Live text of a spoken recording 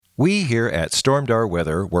We here at Stormdar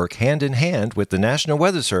Weather work hand in hand with the National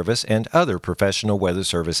Weather Service and other professional weather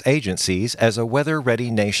service agencies as a Weather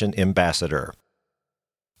Ready Nation ambassador.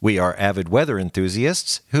 We are avid weather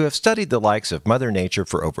enthusiasts who have studied the likes of Mother Nature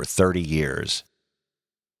for over 30 years.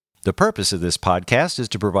 The purpose of this podcast is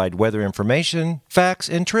to provide weather information, facts,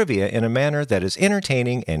 and trivia in a manner that is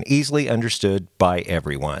entertaining and easily understood by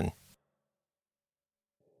everyone.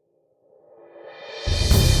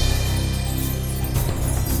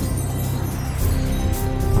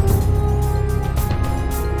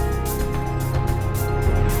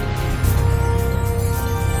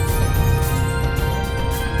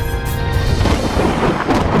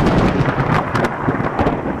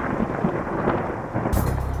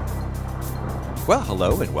 Well,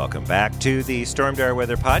 hello and welcome back to the Stormdar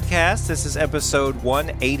Weather Podcast. This is episode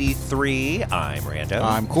 183. I'm Rando.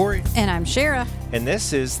 I'm Corey. And I'm Shara. And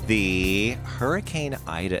this is the Hurricane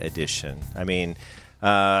Ida edition. I mean,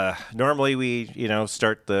 normally we,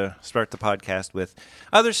 start the podcast with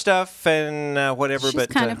other stuff and whatever. She's but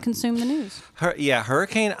kind of consumed the news.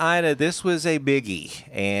 Hurricane Ida, this was a biggie.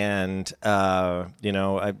 And, a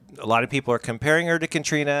lot of people are comparing her to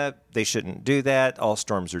Katrina. They shouldn't do that. All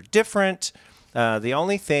storms are different. The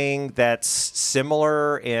only thing that's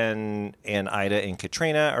similar in Ida and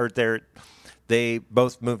Katrina are they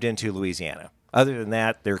both moved into Louisiana. Other than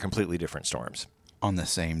that, they're completely different storms. On the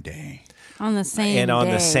same day. On the same day.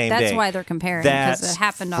 The same day. That's why they're comparing, because it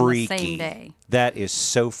happened on the same day. That is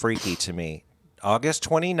so freaky to me. August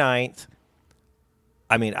 29th.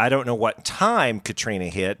 I mean, I don't know what time Katrina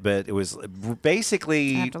hit, but it was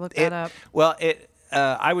basically... I have to look that up. Well,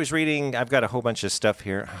 I was reading, I've got a whole bunch of stuff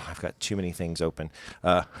here. Oh, I've got too many things open.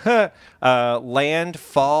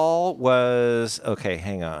 Landfall was, okay,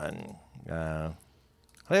 hang on.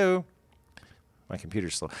 Hello? My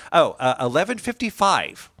computer's slow.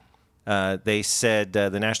 11:55. They said,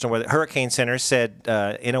 the National Weather Hurricane Center said,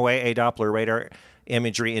 NOAA Doppler radar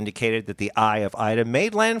imagery indicated that the eye of Ida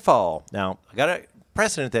made landfall. Now, I got to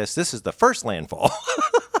precedent this. This is the first landfall.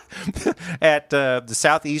 At the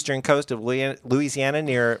southeastern coast of Louisiana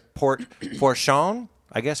near Port Fourchon.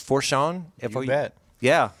 I guess Fourchon. You bet.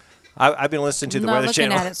 Yeah. I've been listening to the Not Weather looking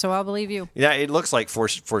Channel. at it, so I'll believe you. Yeah, it looks like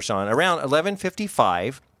Fourchon. Around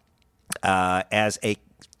 11:55 as a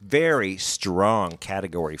very strong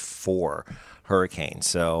Category 4 hurricane.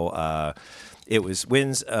 So it was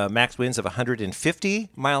max winds of 150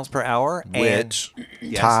 miles per hour. Which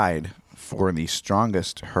tied for the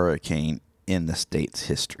strongest hurricane in the state's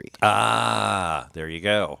history. Ah, there you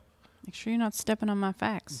go. Make sure you're not stepping on my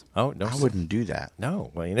facts. Oh no, I wouldn't do that.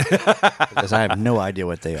 No, well, because I have no idea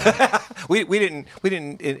what they are. we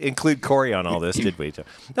didn't include Corey on all this, did we?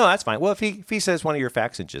 No, that's fine. Well, if he says one of your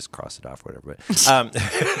facts, and just cross it off, whatever.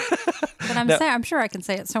 But I'm sure I can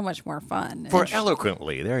say it so much more fun. More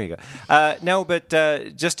eloquently. There you go. But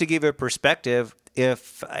just to give a perspective,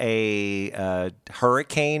 if a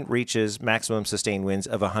hurricane reaches maximum sustained winds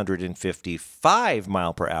of 155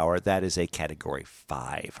 mile per hour, that is a Category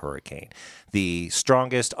 5 hurricane. The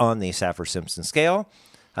strongest on the Saffir-Simpson scale.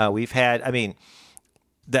 We've had,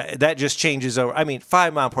 that just changes over.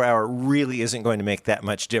 5 mile per hour really isn't going to make that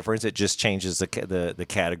much difference. It just changes the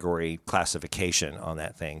category classification on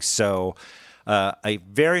that thing. So a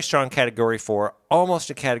very strong Category 4, almost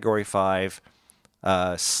a Category 5,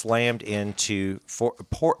 slammed into Port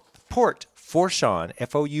Fourchon, Fourchon,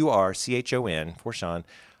 Fourchon.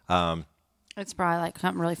 It's probably like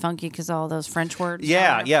something really funky because all those French words.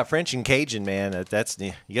 Yeah, French and Cajun, man.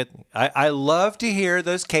 I love to hear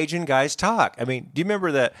those Cajun guys talk. Do you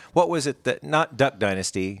remember that? What was it? That not Duck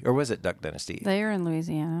Dynasty, or was it Duck Dynasty? They are in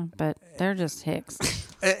Louisiana, but they're just Hicks.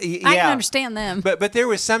 Yeah, I can understand them. But there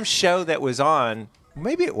was some show that was on.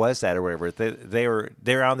 Maybe it was that or whatever.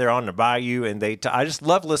 They're on there on the bayou, and I just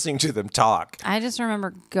love listening to them talk. I just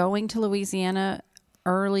remember going to Louisiana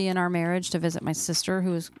early in our marriage to visit my sister,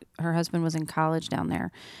 her husband was in college down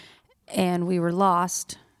there, and we were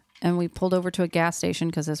lost, and we pulled over to a gas station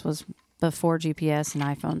because this was before GPS and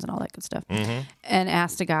iPhones and all that good stuff, and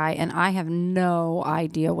asked a guy, and I have no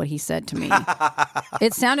idea what he said to me.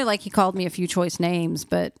 It sounded like he called me a few choice names,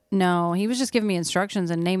 but no, he was just giving me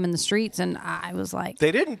instructions and naming the streets, and I was like...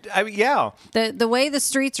 They didn't... The way the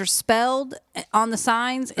streets are spelled on the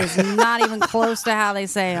signs is not even close to how they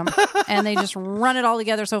say them, and they just run it all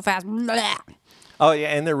together so fast. Blah. Oh, yeah,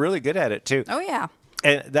 and they're really good at it, too. Oh, yeah.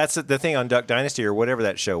 And that's the thing on Duck Dynasty or whatever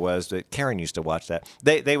that show was. That Karen used to watch that.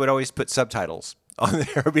 They would always put subtitles on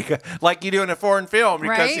there because, like you do in a foreign film,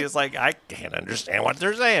 because right? She was like, I can't understand what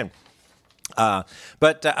they're saying.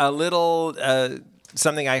 But a little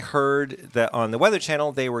something I heard that on the Weather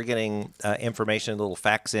Channel, they were getting information, little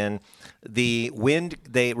facts in. The wind,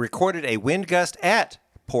 they recorded a wind gust at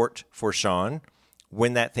Port Fourchon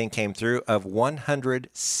when that thing came through of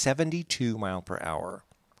 172 mile per hour.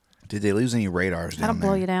 Did they lose any radars down That'll there?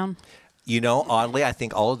 blow you down. You know, oddly, I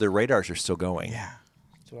think all of their radars are still going. Yeah,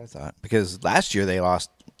 that's what I thought. Because last year they lost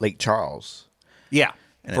Lake Charles. Yeah,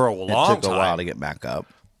 And for a long It took time. a while to get back up.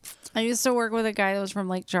 I used to work with a guy that was from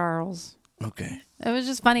Lake Charles. Okay. It was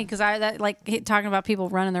just funny because talking about people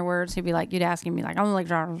running their words. He'd be like, you'd ask him, be like, I'm Lake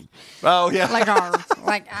Charles. Oh, yeah. Lake Charles.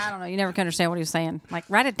 Like, I don't know. You never could understand what he was saying. Like,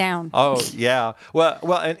 write it down. Oh, yeah. Well,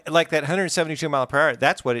 and like that 172 mile per hour,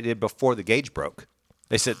 that's what it did before the gauge broke.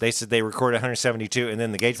 They said they recorded 172 and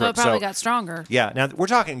then the gauge So broke. it probably got stronger. Yeah. Now we're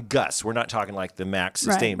talking gusts. We're not talking like the max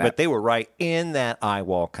sustain, Right. but they were right in that eye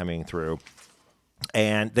wall coming through.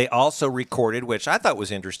 And they also recorded, which I thought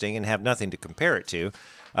was interesting and have nothing to compare it to.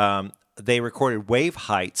 They recorded wave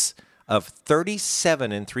heights of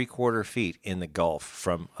 37 3/4 feet in the Gulf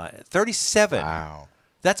from 37. Wow.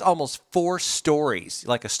 That's almost 4 stories.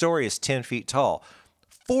 Like a story is 10 feet tall.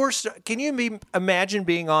 Can you imagine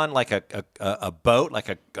being on like a boat, like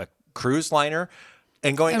a cruise liner,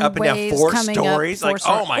 and going And up and down waves 4 coming stories? up, Like,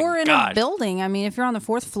 oh my Or in God. a building. I mean, if you're on the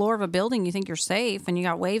 4th floor of a building, you think you're safe, and you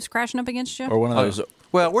got waves crashing up against you. Or one of those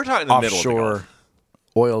Well, we're talking the middle of the offshore Gulf.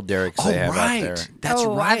 oil derricks they Oh, have right. out there. That's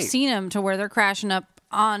right. I've seen them to where they're crashing up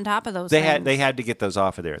on top of those They things. had to get those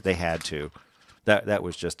off of there. They had to. That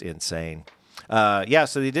was just insane. Yeah,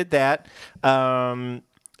 so they did that.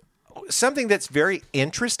 Something that's very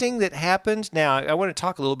interesting that happened. Now, I want to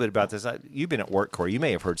talk a little bit about this. You've been at work, Corey. You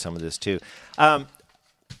may have heard some of this too.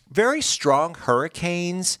 Very strong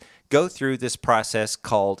hurricanes go through this process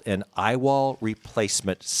called an eye wall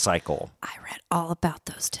replacement cycle. I read all about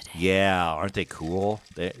those today. Yeah, aren't they cool?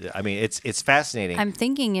 I mean, it's fascinating. I'm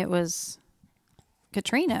thinking it was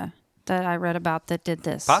Katrina that I read about that did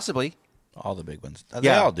this. Possibly. All the big ones. They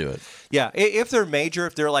Yeah. all do it. Yeah, if they're major,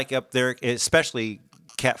 if they're like up there, especially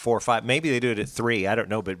Cat 4 or 5, maybe they do it at 3. I don't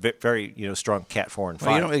know, but very strong Cat 4 and 5.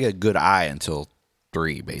 Well, you don't get a good eye until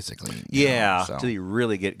 3, basically. Yeah, so. till you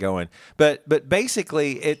really get going. But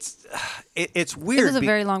basically, it's It weird. was a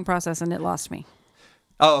very long process, and it lost me.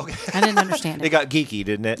 Oh, okay. I didn't understand It it. got geeky,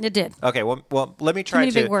 didn't it? It did. Okay, well, let me try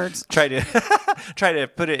many to big words. try to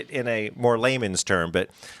put it in a more layman's term.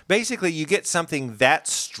 But basically, you get something that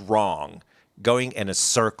strong going in a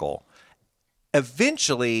circle.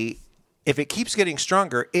 Eventually, if it keeps getting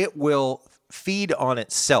stronger, it will feed on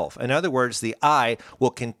itself. In other words, the eye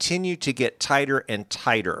will continue to get tighter and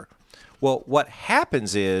tighter. Well, what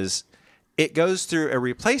happens is it goes through a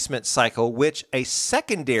replacement cycle, which a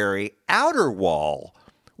secondary outer wall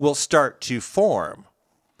will start to form.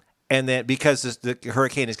 And then because the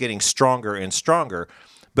hurricane is getting stronger and stronger,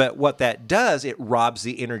 but what that does, it robs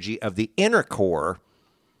the energy of the inner core,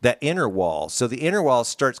 that inner wall. So the inner wall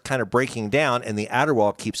starts kind of breaking down and the outer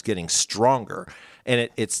wall keeps getting stronger. And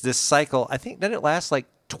it's this cycle. I think, doesn't it last like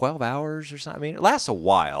 12 hours or something? I mean, it lasts a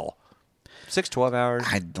while. 12 hours.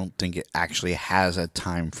 I don't think it actually has a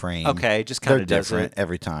time frame. Okay, just kinda They're does different it.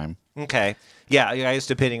 every time. Okay. Yeah, it's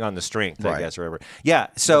depending on the strength, I Right. guess, or whatever. Yeah,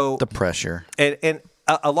 so The pressure. and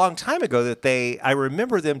a long time ago I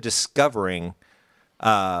remember them discovering.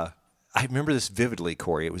 I remember this vividly,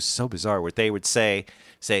 Corey. It was so bizarre. Where they would say,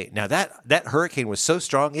 now that hurricane was so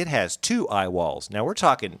strong, it has 2 eye walls. Now we're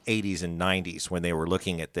talking 80s and 90s when they were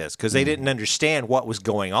looking at this because they didn't understand what was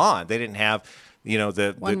going on. They didn't have,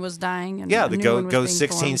 One was dying. And yeah, a the new one was Go being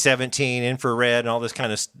 16, formed. 17, infrared, and all this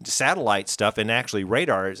kind of satellite stuff. And actually,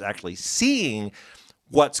 radar is actually seeing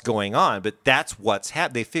what's going on. But that's what's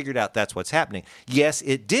happening. They figured out that's what's happening. Yes,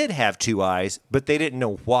 it did have 2 eyes, but they didn't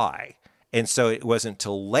know why. And so it wasn't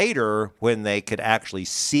until later when they could actually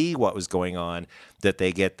see what was going on that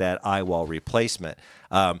they get that eye wall replacement.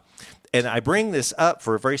 And I bring this up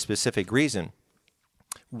for a very specific reason.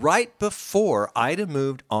 Right before Ida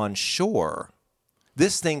moved on shore,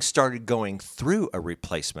 this thing started going through a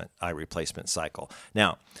eye replacement cycle.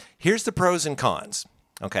 Now, here's the pros and cons.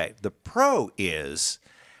 Okay, the pro is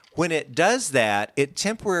when it does that, it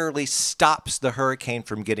temporarily stops the hurricane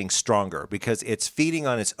from getting stronger because it's feeding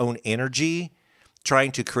on its own energy,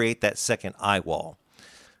 trying to create that second eye wall.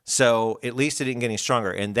 So at least it didn't get any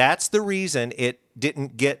stronger. And that's the reason it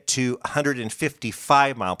didn't get to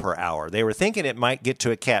 155 mile per hour. They were thinking it might get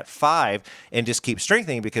to a Cat 5 and just keep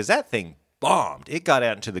strengthening because that thing bombed. It got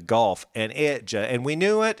out into the Gulf and and we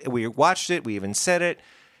knew it. We watched it. We even said it.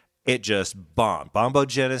 It just bombed.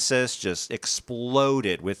 Bombogenesis just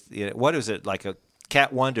exploded with, what is it, like a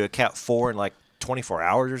Cat 1 to a Cat 4 in like 24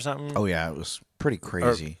 hours or something. Oh yeah, it was pretty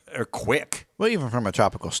crazy. Or quick. Well, even from a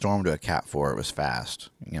tropical storm to a Cat 4, it was fast.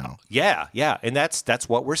 Yeah, and that's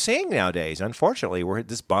what we're seeing nowadays. Unfortunately,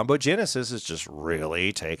 this bombogenesis is just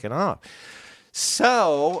really taken off.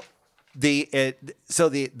 So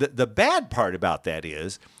the bad part about that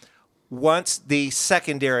is once the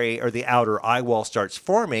secondary or the outer eye wall starts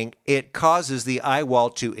forming, it causes the eye wall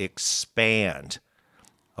to expand.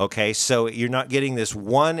 Okay, so you're not getting this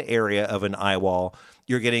one area of an eye wall.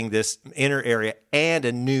 You're getting this inner area and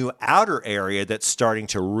a new outer area that's starting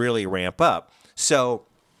to really ramp up. So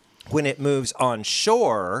when it moves on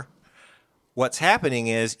shore, what's happening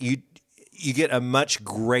is you get a much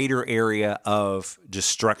greater area of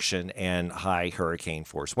destruction and high hurricane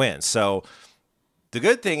force winds. So the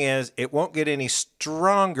good thing is it won't get any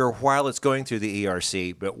stronger while it's going through the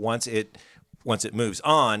ERC, but once it moves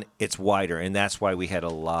on, it's wider, and that's why we had a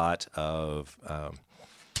lot of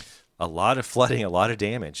flooding, a lot of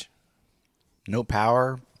damage. No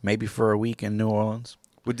power, maybe for a week in New Orleans.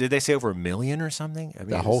 Well, did they say over 1 million or something? I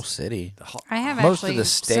mean, The whole city. I have Most of actually the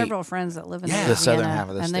state- several friends that live in Yeah. Louisiana, The southern half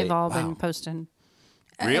of the and state. they've all Wow. been posting.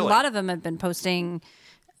 Really? A lot of them have been posting.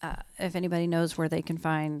 If anybody knows where they can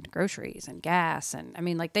find groceries and gas, and I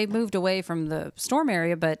mean, like they've moved away from the storm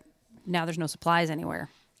area, but now there's no supplies anywhere.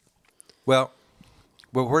 Well,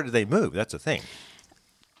 where did they move? That's the thing.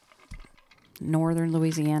 Northern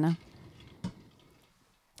Louisiana.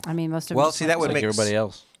 I mean, most of them. Well, just see, went- that would Like make everybody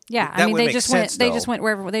else. Yeah, that I mean, would they make just sense, went. They though. just went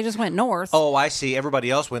wherever. They just went north. Oh, I see.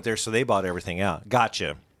 Everybody else went there, so they bought everything out.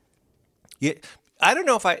 Gotcha. Yeah, I don't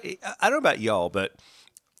know about y'all, but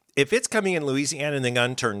if it's coming in Louisiana and then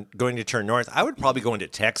going to turn north, I would probably go into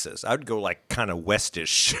Texas. I would go like kind of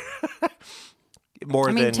westish. More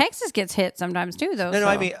I mean, than Texas gets hit sometimes too, though. no, so.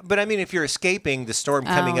 I mean, if you're escaping the storm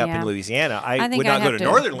coming up in yeah. Louisiana, I think would not I'd go have to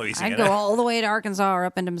northern Louisiana. I'd go all the way to Arkansas or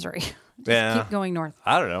up into Missouri. Just Yeah. keep going north.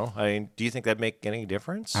 I don't know. I mean, do you think that'd make any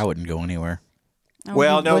difference? I wouldn't go anywhere. Oh,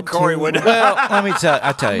 Well, you no, would Corey too. would. Well, let me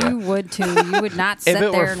tell You you. would too. You would not sit If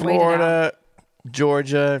it there were and wait it out. Florida,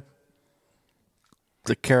 Georgia,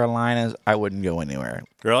 the Carolinas, I wouldn't go anywhere.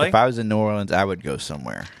 Really? If I was in New Orleans, I would go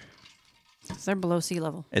somewhere. 'Cause they're below sea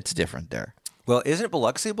level. It's different there. Well, isn't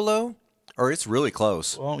Biloxi below? Or it's really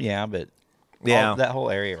close. Well, yeah, but Yeah. that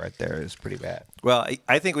whole area right there is pretty bad. Well,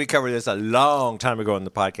 I think we covered this a long time ago in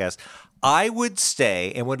the podcast. I would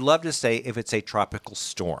stay and would love to stay if it's a tropical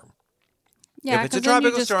storm. Yeah, if it's a 'cause then you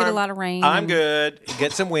tropical just storm, get a lot of rain. I'm and- good.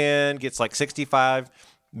 Get some wind. Gets like 65,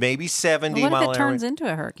 maybe 70 What mile if an it hour. turns into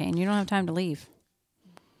a hurricane? You don't have time to leave.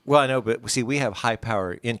 Well, I know, but see, we have high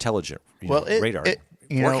power, intelligent radar we forecasters.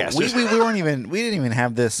 we didn't even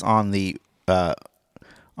have this on the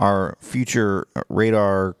our future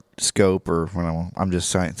radar scope, or I'm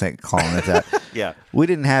just calling it that. Yeah. We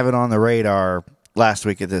didn't have it on the radar last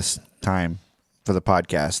week at this time for the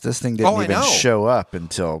podcast. This thing didn't I even know. show up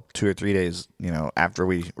until 2 or 3 days, after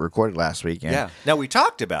we recorded last week. And, Yeah. Now we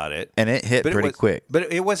talked about it, and it hit but pretty quick.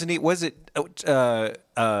 But it wasn't. Was it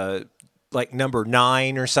like number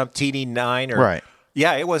 9 or something? TD9 or Right.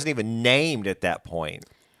 Yeah, it wasn't even named at that point.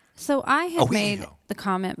 So I had we made know. the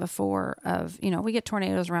comment before of, we get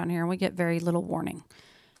tornadoes around here and we get very little warning.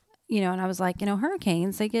 And I was like,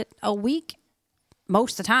 hurricanes, they get a week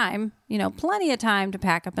most of the time, plenty of time to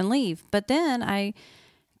pack up and leave. But then I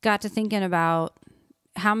got to thinking about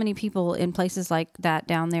how many people in places like that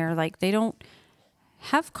down there, like they don't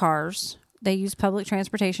have cars. They use public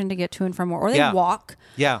transportation to get to and from work, or they Yeah. walk,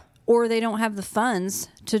 Yeah. or they don't have the funds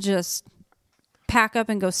to just pack up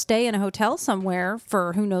and go stay in a hotel somewhere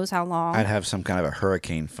for who knows how long. I'd have some kind of a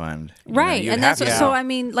hurricane fund. Right. You'd And have that's to. so I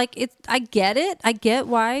mean, like I get it. I get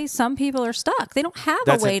why some people are stuck. They don't have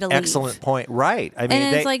That's a way an to leave. excellent point. Right. I mean,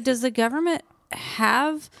 And it's like, does the government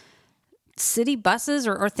have city buses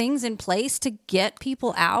or things in place to get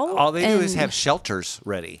people out? all they do is And- have shelters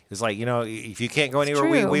ready. It's like, if you can't go anywhere,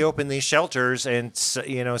 true. we open these shelters, and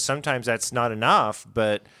sometimes that's not enough,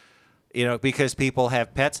 but because people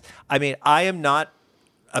have pets. I mean, I am not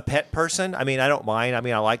a pet person. I mean, I don't mind. I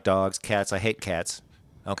mean, I like dogs, cats. I hate cats.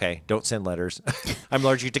 Okay, don't send letters. I'm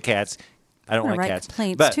allergic to cats. I don't I'm gonna like write cats.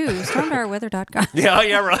 complaints But too. Stormdarweather.com.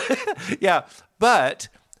 yeah, right. Yeah, but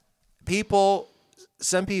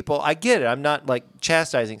some people, I get it. I'm not like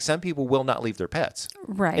chastising. Some people will not leave their pets.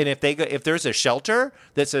 Right. And if there's a shelter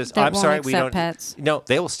that says, That I'm won't sorry, we accept don't. pets. No,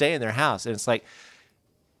 they will stay in their house. And it's like,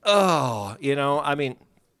 oh, I mean,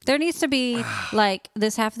 There needs to be like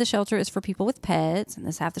this half of the shelter is for people with pets, and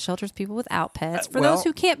this half of the shelter is people without pets. For those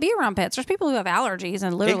who can't be around pets, there's people who have allergies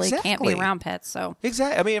and literally can't be around pets. So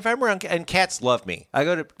exactly, I mean, if I'm around, and cats love me. I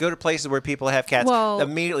go to places where people have cats. Well,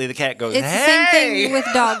 immediately the cat goes. It's hey! the same thing with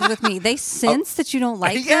dogs with me. They sense that you don't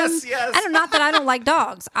like them. Yes. Not that I don't like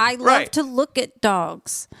dogs. I love to look at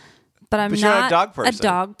dogs, but I'm not a dog person. A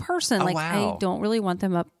dog person. Oh, like wow. I don't really want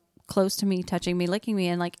them up close to me, touching me, licking me.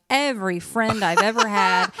 And like every friend I've ever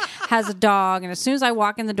had has a dog, and as soon as I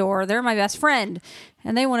walk in the door, they're my best friend,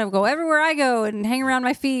 and they want to go everywhere I go and hang around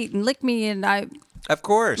my feet and lick me. And I, of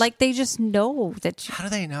course, like they just know that. How do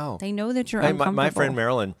they know? They know that you're uncomfortable. My friend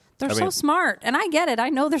Marilyn. They're so smart, and I get it. I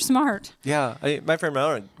know they're smart. Yeah, my friend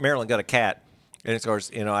Marilyn got a cat, and of course,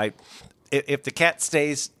 if the cat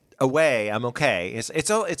stays away, I'm okay. It's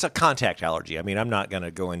a contact allergy. I mean, I'm not going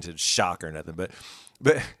to go into shock or nothing, but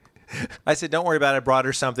I said, don't worry about it. I brought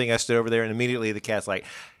her something. I stood over there, and immediately the cat's like,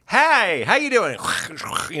 hey, how you doing?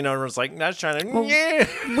 And I was like, not trying to. Well,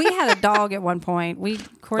 we had a dog at one point.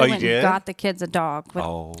 Corey went and got the kids a dog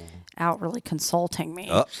without really consulting me.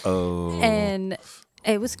 And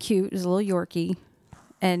it was cute. It was a little Yorkie.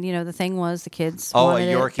 And, the thing was the kids wanted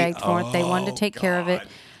it, begged for it. They wanted to take care of it.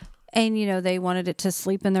 And, they wanted it to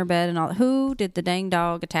sleep in their bed and all. Who did the dang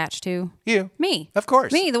dog attach to? You. Me. Of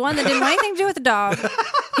course. Me, the one that didn't want anything to do with the dog.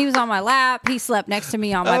 He was on my lap. He slept next to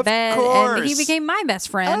me on my Of bed. course. And he became my best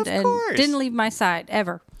friend and didn't leave my side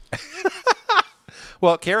ever.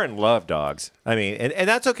 Well, Karen loved dogs. I mean, and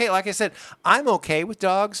that's okay. Like I said, I'm okay with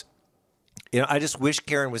dogs. I just wish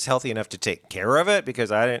Karen was healthy enough to take care of it because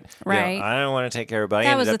I didn't. Right. I don't want to take care of it. But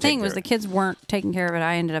that was the thing was the kids weren't taking care of it.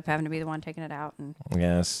 I ended up having to be the one taking it out.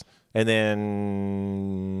 Yes. And then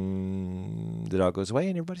the dog goes away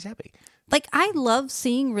and everybody's happy. Like, I love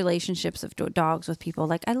seeing relationships of dogs with people.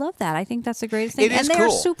 Like, I love that. I think that's the greatest thing. It is and cool.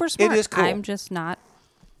 They're super smart. It is cool. I'm just not.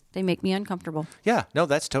 They make me uncomfortable. Yeah. No,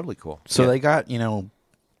 that's totally cool. So they got,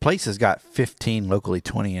 places got 15, locally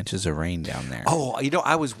 20 inches of rain down there. Oh,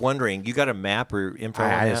 I was wondering, you got a map or info on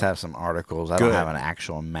I that? just have some articles. I Good. don't have an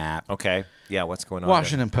actual map. Okay. Yeah, what's going on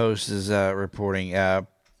Washington Post is reporting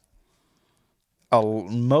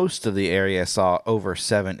most of the area saw over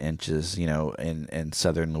 7 inches, in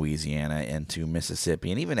southern Louisiana into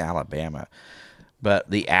Mississippi and even Alabama. But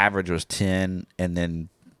the average was 10, and then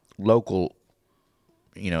local,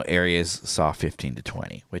 areas saw 15 to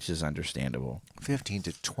 20, which is understandable. 15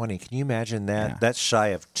 to 20. Can you imagine that? Yeah. That's shy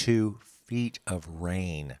of 2 feet of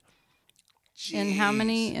rain. And how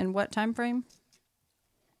many, in what time frame?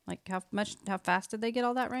 Like, how fast did they get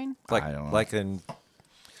all that rain? I don't know.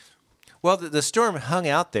 Well, the storm hung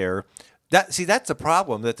out there. That's the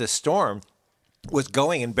problem, that the storm was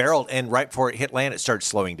going and barreled, and right before it hit land, it started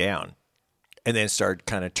slowing down. And then it started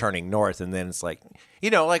kind of turning north, and then it's like,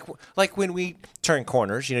 like when we turn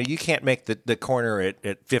corners, you can't make the corner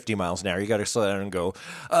at 50 miles an hour. You got to slow down and go,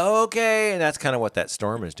 okay, and that's kind of what that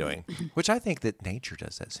storm is doing, which I think that nature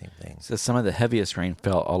does that same thing. So some of the heaviest rain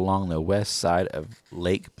fell along the west side of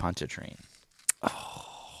Lake Pontchartrain.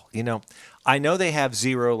 I know they have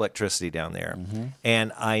zero electricity down there,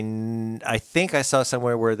 and I think I saw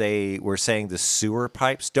somewhere where they were saying the sewer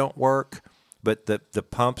pipes don't work, but the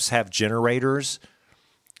pumps have generators.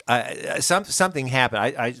 Something happened.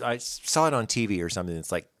 I saw it on TV or something.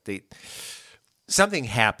 It's like something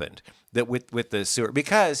happened that with the sewer,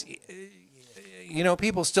 because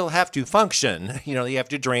people still have to function. You have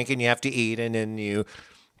to drink and you have to eat, and then you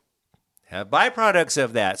have byproducts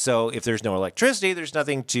of that. So if there's no electricity, there's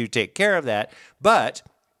nothing to take care of that. But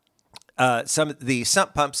some of the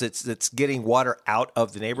sump pumps that's getting water out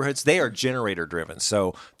of the neighborhoods, they are generator driven.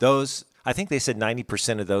 So those, I think they said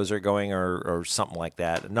 90% of those are going or something like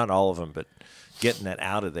that. Not all of them, but getting that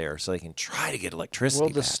out of there so they can try to get electricity.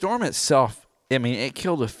 Well, the storm itself, it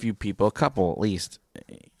killed a few people, a couple at least.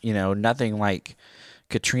 Nothing like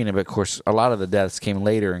Katrina, but of course, a lot of the deaths came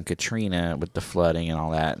later in Katrina with the flooding and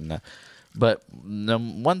all that. But the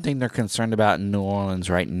one thing they're concerned about in New Orleans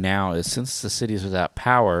right now is, since the city is without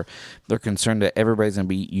power, they're concerned that everybody's going to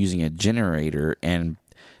be using a generator, and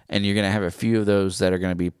you're going to have a few of those that are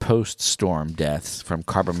going to be post-storm deaths from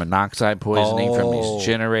carbon monoxide poisoning from these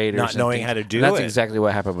generators. Not knowing how to do That's it. exactly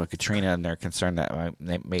what happened with Katrina, and they're concerned that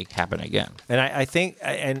it may happen again. And I think,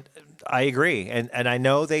 and I agree. And I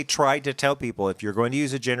know they tried to tell people, if you're going to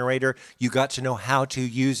use a generator, you got to know how to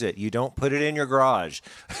use it. You don't put it in your garage.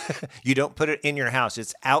 You don't put it in your house.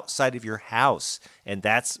 It's outside of your house. And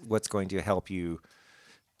that's what's going to help you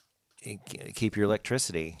keep your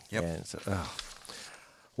electricity. Yep. And so,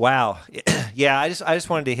 wow. Yeah, I just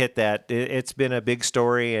wanted to hit that. It's been a big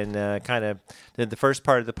story and kind of the first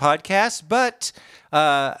part of the podcast. But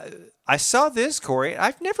I I saw this, Corey.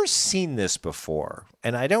 I've never seen this before,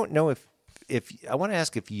 and I don't know if I want to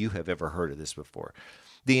ask if you have ever heard of this before.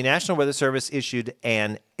 The National Weather Service issued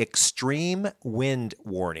an extreme wind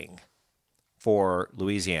warning for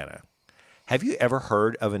Louisiana. Have you ever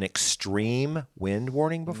heard of an extreme wind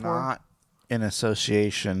warning before? Not in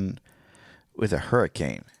association with a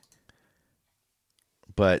hurricane.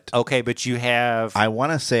 But Okay, but you have. I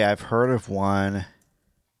want to say I've heard of one.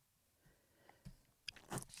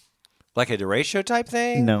 Like a derecho type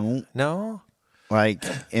thing? No. No? Like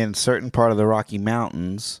in certain part of the Rocky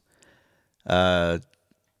Mountains,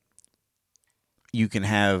 you can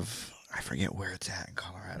have, I forget where it's at in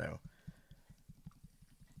Colorado,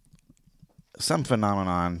 some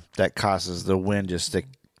phenomenon that causes the wind just to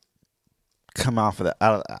come off of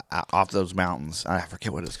off those mountains. I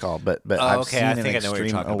forget what it's called, but I've okay, seen I an think I know what you're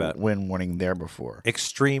extreme talking about. wind warning there before.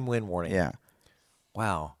 Extreme wind warning. Yeah,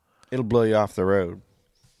 Wow. it'll blow you off the road.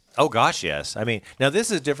 Oh gosh, yes. I mean, now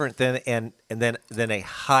this is different than than a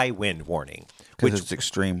high wind warning, Because it's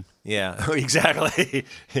extreme. yeah, exactly.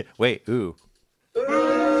 Wait, ooh. Yeah,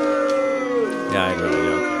 I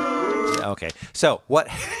really okay. So what?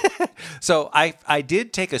 So I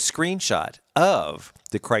did take a screenshot of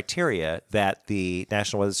the criteria that the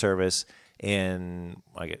National Weather Service in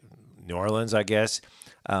New Orleans, I guess,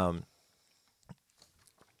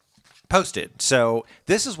 posted. So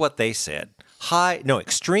this is what they said.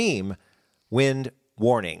 Extreme wind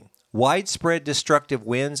warning. Widespread destructive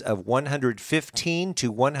winds of 115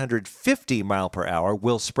 to 150 mile per hour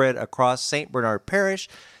will spread across St. Bernard Parish,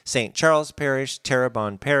 St. Charles Parish,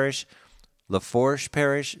 Terrebonne Parish, Lafourche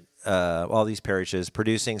Parish, all these parishes,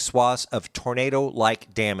 producing swaths of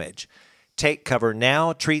tornado-like damage. Take cover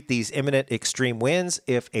now. Treat these imminent extreme winds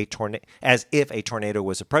as if a tornado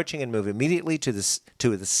was approaching, and move immediately to the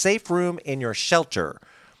safe room in your shelter.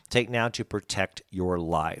 Take now to protect your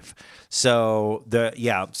life. So I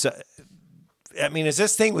mean, as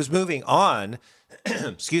this thing was moving on,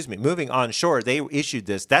 moving onshore, they issued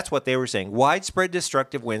this. That's what they were saying. Widespread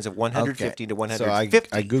destructive winds of 150 to 150.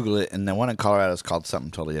 So I Google it, and the one in Colorado is called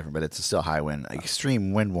something totally different, but it's still high wind.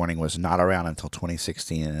 Extreme wind warning was not around until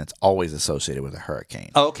 2016, and it's always associated with a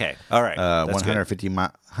hurricane. Oh, okay, all right. That's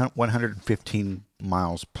 115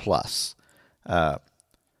 miles plus. wow.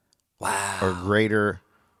 Or greater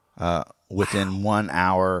within 1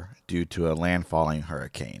 hour due to a landfalling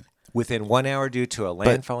hurricane. Within 1 hour due to a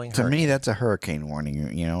landfalling To hurricane. me, that's a hurricane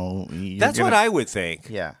warning. You know, That's what I would think.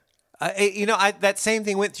 Yeah. That same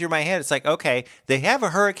thing went through my head. It's like, okay, they have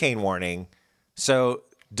a hurricane warning, so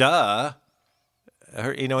duh.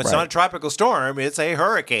 It's not a tropical storm; it's a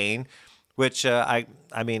hurricane. Which I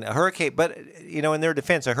mean, a hurricane. But in their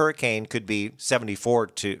defense, a hurricane could be 74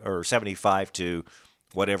 to or 75 to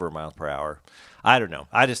whatever miles per hour. I don't know.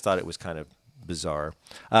 I just thought it was kind of bizarre.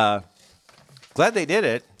 Glad they did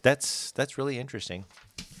it. That's really interesting.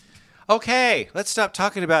 Okay, let's stop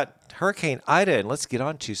talking about Hurricane Ida and let's get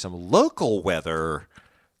on to some local weather.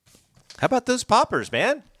 How about those poppers,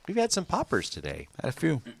 man? We've had some poppers today. Had a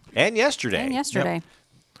few. And yesterday. Yep.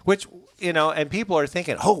 Which, and people are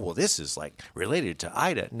thinking, oh, well, this is like related to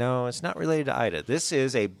Ida. No, it's not related to Ida. This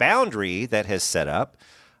is a boundary that has set up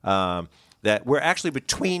that we're actually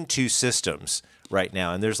between two systems right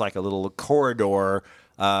now. And there's like a little corridor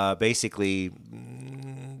basically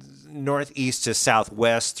northeast to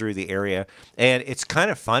southwest through the area. And it's kind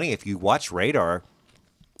of funny if you watch radar.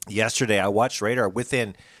 Yesterday, I watched radar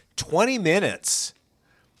within 20 minutes.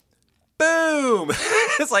 Boom!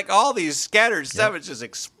 It's like all these scattered stuff is just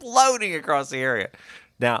exploding across the area.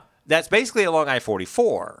 Now, that's basically along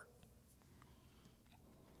I-44.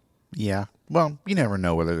 Yeah. Well, you never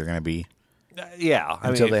know whether they're going to be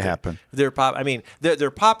Until they happen. They're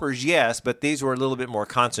poppers, yes, but these were a little bit more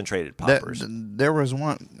concentrated poppers. There was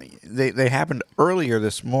one. They happened earlier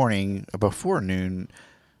this morning, before noon,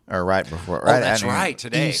 or right before. Oh, that's right,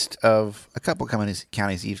 today. East of a couple counties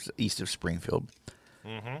east of Springfield,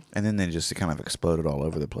 and then they just kind of exploded all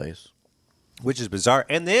over the place. Which is bizarre.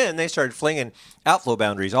 And then they started flinging outflow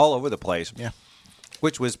boundaries all over the place. Yeah.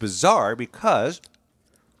 Which was bizarre because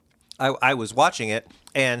I was watching it,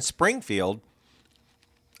 and Springfield,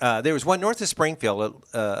 there was one north of Springfield,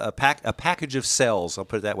 a package of cells, I'll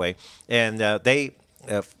put it that way, and they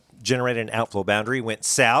generated an outflow boundary, went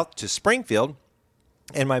south to Springfield,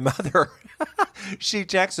 and my mother, she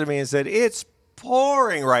texted me and said, it's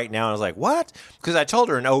pouring right now. And I was like, what? Because I told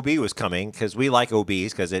her an OB was coming, because we like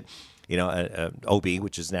OBs, because it, OB,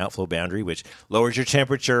 which is an outflow boundary, which lowers your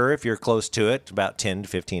temperature if you're close to it, about 10 to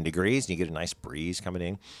 15 degrees, and you get a nice breeze coming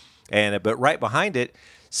in. But right behind it,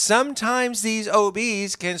 sometimes these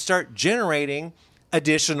OBs can start generating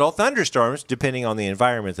additional thunderstorms depending on the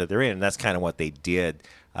environment that they're in. And that's kind of what they did.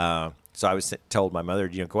 So I was told my mother,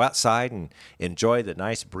 go outside and enjoy the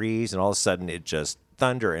nice breeze. And all of a sudden it just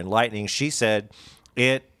thunder and lightning. She said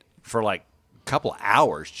it for like a couple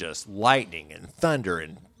hours, just lightning and thunder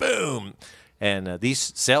and boom. And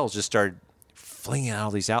these cells just started flinging out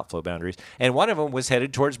all these outflow boundaries. And one of them was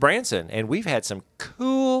headed towards Branson. And we've had some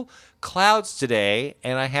cool clouds today.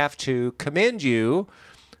 And I have to commend you.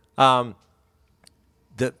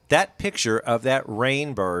 That picture of that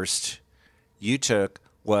rain burst you took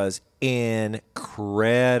was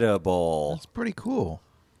incredible. That's pretty cool.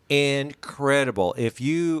 Incredible. If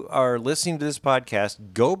you are listening to this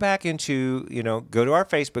podcast, go back into, go to our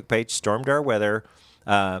Facebook page, Stormdar Weather.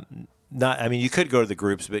 You could go to the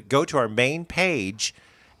groups, but go to our main page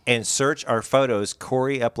and search our photos.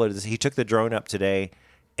 Corey uploaded this. He took the drone up today,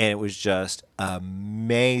 and it was just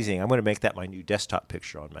amazing. I'm going to make that my new desktop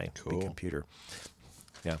picture on my big computer.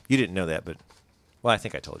 Yeah, you didn't know that, but, I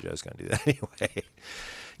think I told you I was going to do that anyway.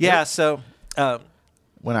 Yeah, yep. So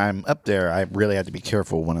when I'm up there, I really have to be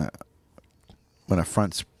careful when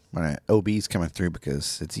an OB's coming through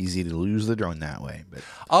because it's easy to lose the drone that way. But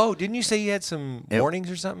didn't you say you had some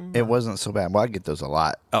warnings or something? It wasn't so bad. Well, I get those a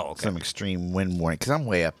lot. Oh, okay. Some extreme wind warning because I'm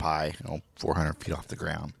way up high, 400 feet off the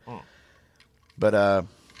ground. But I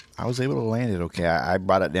was able to land it okay. I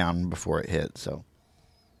brought it down before it hit, so.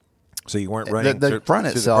 So you weren't running the front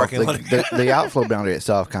itself, the outflow boundary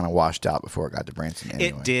itself kind of washed out before it got to Branson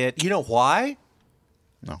anyway. It did. You know why?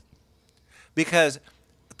 No. Because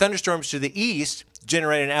thunderstorms to the east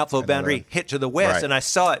generate an outflow boundary hit to the west, right. And I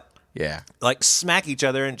saw it smack each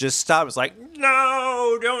other and just stop. It was like,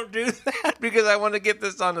 no, don't do that because I want to get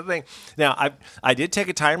this on the thing. Now, I did take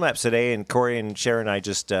a time lapse today, and Corey and Sharon and I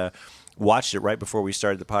just watched it right before we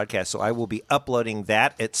started the podcast, so I will be uploading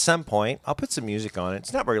that at some point. I'll put some music on it.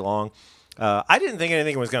 It's not very long. I didn't think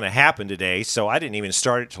anything was going to happen today, so I didn't even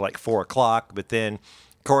start it till like 4 o'clock, but then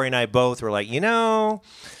Corey and I both were like,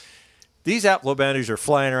 these outflow boundaries are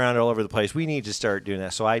flying around all over the place. We need to start doing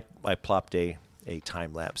that, so I plopped a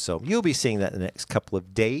time lapse. So you'll be seeing that in the next couple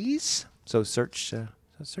of days, so search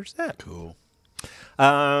that. Cool.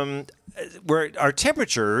 Where our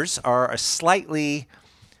temperatures are a slightly...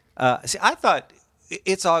 I thought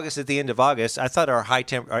it's August at the end of August. I thought our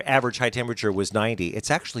average high temperature was 90.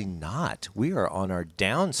 It's actually not. We are on our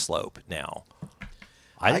downslope now.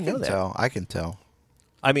 I didn't know that. I can tell.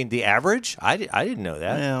 I mean, the average? I didn't know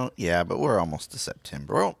that. Well, yeah, but we're almost to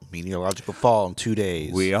September. Well, meteorological fall in 2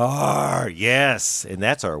 days. We are, yes. And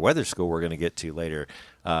that's our weather school we're going to get to later.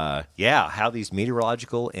 How these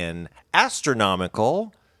meteorological and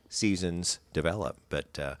astronomical seasons develop.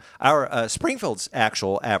 But our Springfield's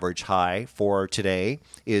actual average high for today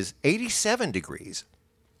is 87 degrees.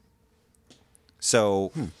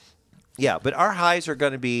 So, but our highs are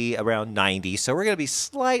going to be around 90. So we're going to be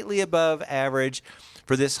slightly above average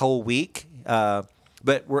for this whole week. But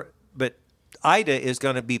Ida is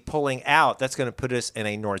going to be pulling out. That's going to put us in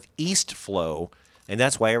a northeast flow. And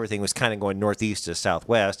that's why everything was kind of going northeast to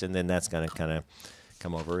southwest. And then that's going to kind of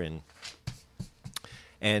come over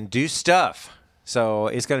and do stuff. So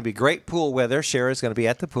it's going to be great pool weather. Shara's going to be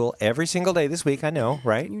at the pool every single day this week. I know,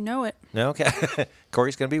 right? You know it. No, okay.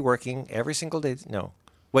 Corey's going to be working every single day. No.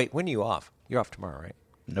 Wait, when are you off? You're off tomorrow, right?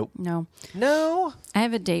 Nope. No. I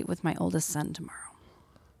have a date with my oldest son tomorrow.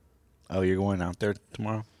 Oh, you're going out there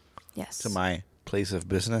tomorrow? Yes. To my place of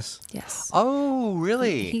business? Yes. Oh,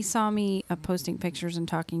 really? He saw me posting pictures and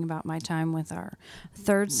talking about my time with our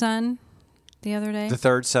third son the other day. The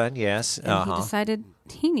third son, yes. And he decided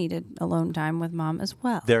he needed alone time with Mom as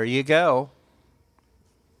well. There you go.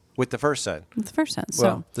 With the first son. With the first son.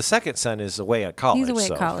 Well, so the second son is away at college. He's away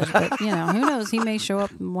at college, but who knows? He may show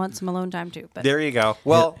up and want some alone time too. But there you go.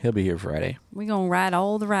 Well, he'll be here Friday. We're gonna ride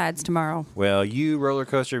all the rides tomorrow. Well, you roller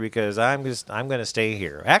coaster because I'm going to stay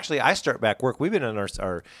here. Actually, I start back work. We've been on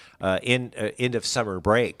our end of summer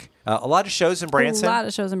break. A lot of shows in Branson. A lot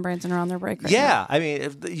of shows in Branson are on their break right now. Yeah, I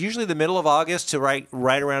mean, usually the middle of August to right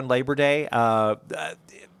around Labor Day.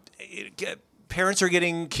 Parents are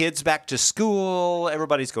getting kids back to school.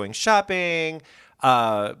 Everybody's going shopping.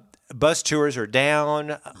 Bus tours are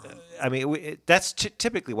down. I mean, that's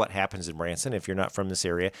typically what happens in Branson if you're not from this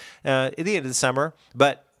area at the end of the summer.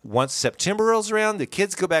 But once September rolls around, the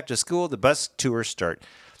kids go back to school. The bus tours start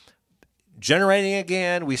generating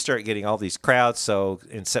again. We start getting all these crowds. So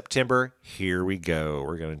in September, here we go.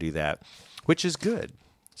 We're going to do that, which is good.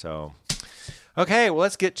 So, okay, well,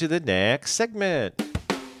 let's get to the next segment.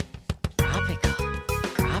 Tropical.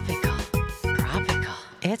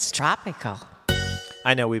 It's tropical.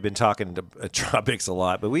 I know we've been talking to tropics a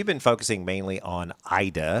lot, but we've been focusing mainly on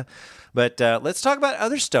Ida. But let's talk about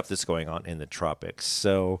other stuff that's going on in the tropics.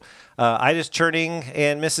 So Ida's turning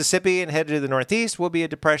in Mississippi and headed to the northeast. Will be a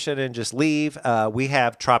depression and just leave. We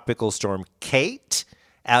have Tropical Storm Kate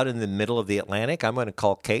out in the middle of the Atlantic. I'm going to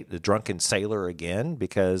call Kate the drunken sailor again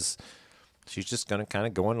because she's just going to kind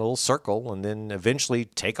of go in a little circle and then eventually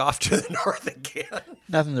take off to the north again.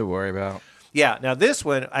 Nothing to worry about. Yeah. Now this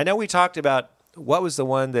one, I know we talked about what was the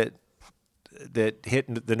one that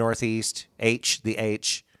hit the northeast? The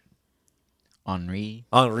H. Henri.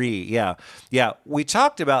 Yeah. Yeah. We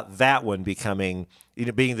talked about that one becoming,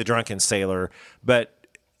 being the drunken sailor, but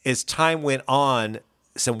as time went on,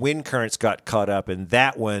 some wind currents got caught up, and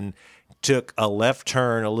that one took a left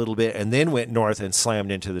turn a little bit and then went north and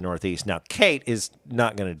slammed into the northeast. Now, Kate is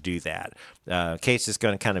not going to do that. Kate's just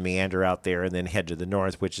going to kind of meander out there and then head to the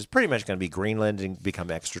north, which is pretty much going to be Greenland and become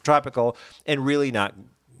extratropical and really not,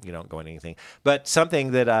 going anything. But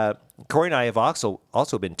something that Corey and I have also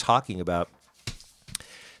been talking about,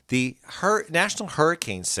 the National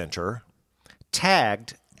Hurricane Center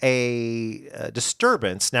tagged a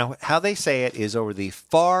disturbance. Now, how they say it is over the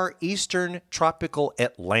far eastern tropical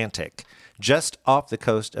Atlantic, just off the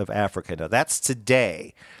coast of Africa. Now, that's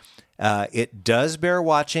today. It does bear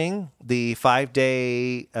watching. The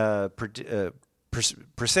 5-day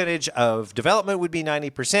percentage of development would be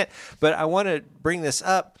 90%. But I want to bring this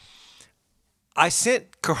up. I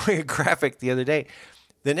sent Corey a graphic the other day.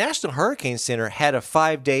 The National Hurricane Center had a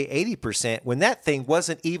 5-day 80% when that thing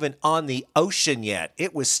wasn't even on the ocean yet.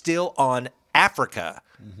 It was still on Africa.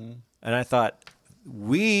 Mm-hmm. And I thought,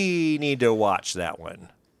 we need to watch that one.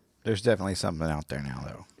 There's definitely something out there now,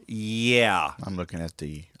 though. Yeah. I'm looking at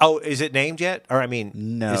the... Oh, is it named yet? Or,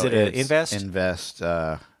 no, is it an Invest? Invest.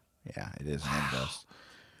 Yeah, it is an Invest.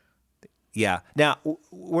 Yeah. Now,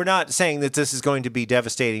 we're not saying that this is going to be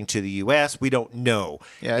devastating to the U.S. We don't know.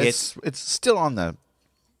 Yeah, it's still on the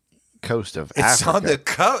coast of Africa. It's on the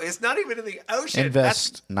coast. It's not even in the ocean.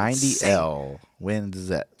 Invest 90L. Winds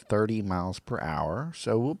at 30 miles per hour.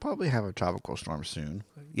 So we'll probably have a tropical storm soon.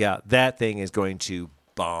 Yeah, that thing is going to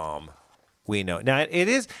bomb. We know. Now, it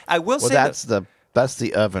is. I will say that's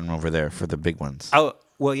the oven over there for the big ones. Oh,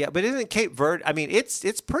 well, yeah, but isn't Cape Verde?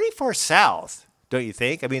 It's pretty far south, don't you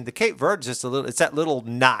think? The Cape Verde is just a little. It's that little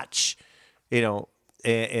notch,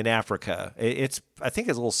 in Africa. I think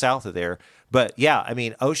it's a little south of there. But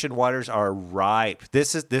yeah, ocean waters are ripe.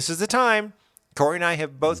 This is the time. Corey and I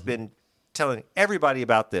have both been telling everybody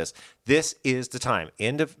about this. This is the time.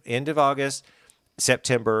 End of August,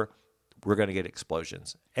 September, we're going to get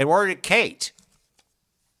explosions. And we're at Kate.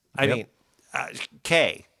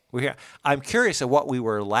 K. I'm curious of what we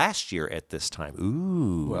were last year at this time.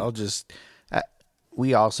 Ooh. Well,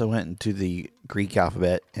 we also went into the Greek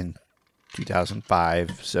alphabet in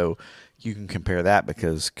 2005, so you can compare that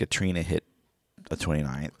because Katrina hit the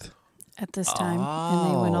 29th. At this time,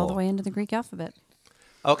 and they went all the way into the Greek alphabet.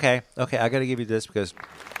 Okay, I got to give you this because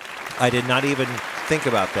I did not even think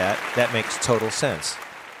about that. That makes total sense.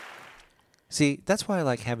 See, that's why I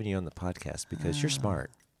like having you on the podcast, because you're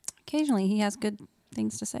smart. Occasionally, he has good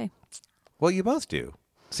things to say. Well, you both do.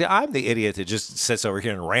 See, I'm the idiot that just sits over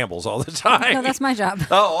here and rambles all the time. No, that's my job.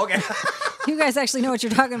 Oh, okay. You guys actually know what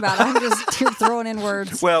you're talking about. I'm just here throwing in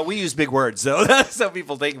words. Well, we use big words, though. Some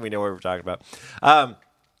people think we know what we're talking about.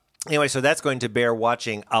 Anyway, so that's going to bear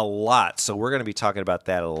watching a lot. So we're going to be talking about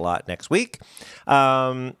that a lot next week.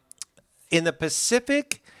 In the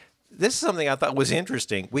Pacific, this is something I thought was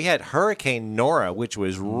interesting. We had Hurricane Nora, which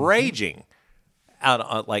was raging out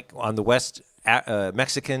on the west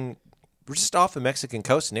Mexican, just off the Mexican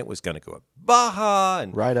coast, and it was going to go up Baja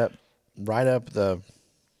and right up the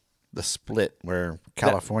split where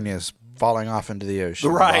California is falling off into the ocean.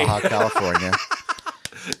 Right. Baja California.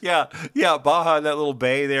 Yeah, Baja, that little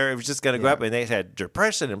bay there, it was just going to go up, and they had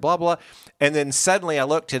depression and blah, blah. And then suddenly I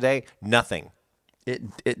looked today, nothing.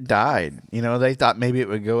 It died. They thought maybe it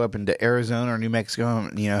would go up into Arizona or New Mexico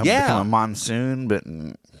and, become a monsoon, but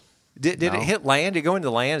Did it hit land? Did it go into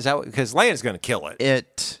land? Is that because land is going to kill it?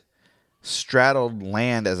 It straddled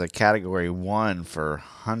land as a Category 1 for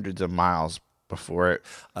hundreds of miles before it.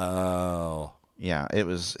 Oh. Yeah, it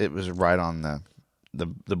was right on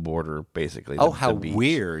the border, basically. How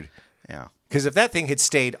weird. Yeah. Because if that thing had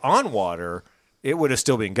stayed on water, it would have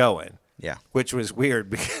still been going. Yeah. Which was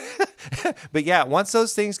weird. But yeah, once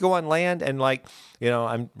those things go on land, and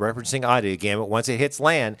I'm referencing Ida again, but once it hits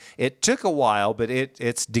land, it took a while, but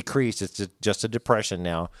it's decreased. It's just a depression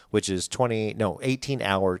now, which is 22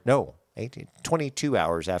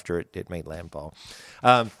 hours after it made landfall.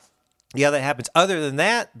 Yeah, that happens. Other than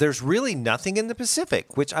that, there's really nothing in the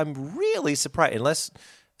Pacific, which I'm really surprised, unless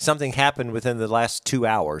something happened within the last 2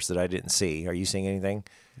 hours that I didn't see. Are you seeing anything?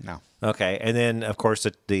 No. Okay. And then, of course,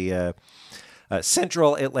 the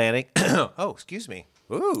Central Atlantic. Oh, excuse me.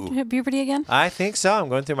 Ooh. You hit puberty again? I think so. I'm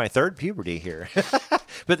going through my third puberty here.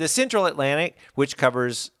 But the Central Atlantic, which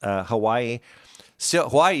covers Hawaii, still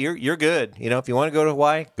Hawaii, you're good. You know, if you want to go to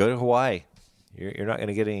Hawaii, go to Hawaii. You're not going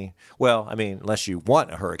to get any. Well, I mean, unless you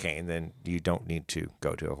want a hurricane, then you don't need to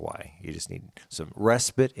go to Hawaii. You just need some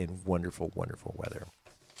respite and wonderful, wonderful weather.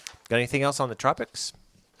 Got anything else on the tropics?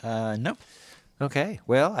 No. Okay.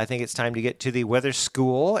 Well, I think it's time to get to the weather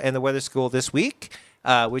school. And the weather school this week,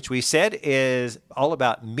 which we said is all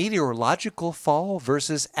about meteorological fall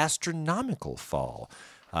versus astronomical fall.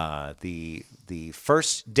 The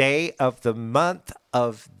first day of the month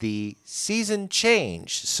of the season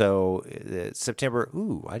change. So September.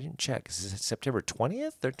 Ooh, I didn't check. Is it September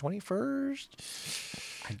 20th or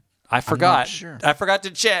 21st? I forgot. I'm not sure. I forgot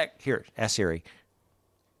to check. Here, ask Siri.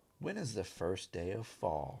 When is the first day of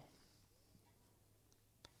fall?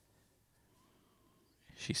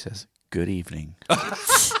 She says, "Good evening."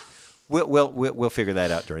 We'll figure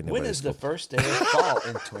that out during the When weather is school. the first day of fall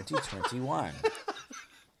in 2021?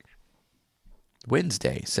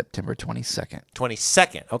 Wednesday, September 22nd.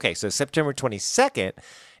 22nd. Okay, so September 22nd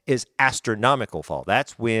is astronomical fall.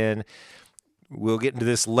 That's when we'll get into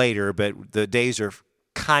this later, but the days are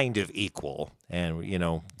kind of equal and, you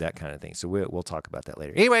know, that kind of thing. So we'll talk about that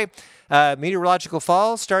later. Anyway, meteorological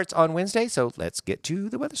fall starts on Wednesday, so let's get to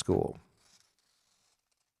the weather school.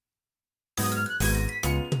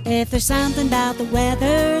 If there's something about the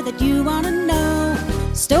weather that you want to know,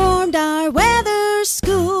 stormed our weather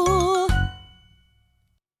school.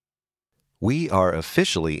 We are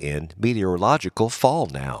officially in meteorological fall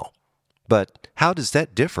now. But how does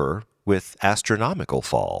that differ with astronomical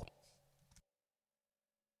fall?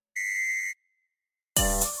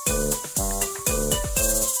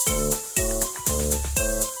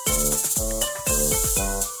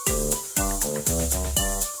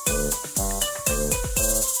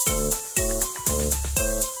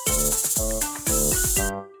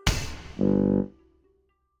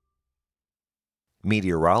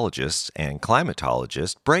 Meteorologists and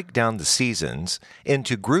climatologists break down the seasons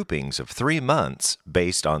into groupings of 3 months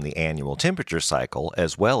based on the annual temperature cycle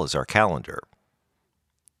as well as our calendar.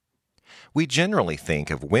 We generally think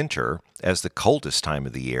of winter as the coldest time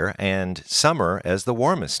of the year and summer as the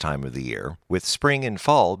warmest time of the year, with spring and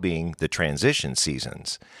fall being the transition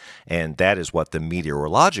seasons, and that is what the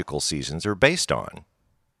meteorological seasons are based on.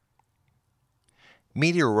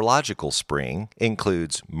 Meteorological spring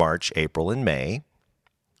includes March, April, and May.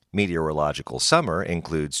 Meteorological summer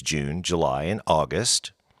includes June, July, and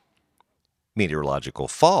August. Meteorological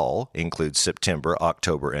fall includes September,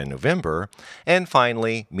 October, and November. And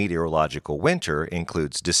finally, meteorological winter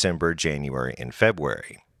includes December, January, and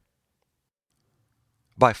February.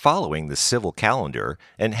 By following the civil calendar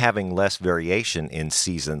and having less variation in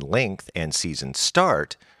season length and season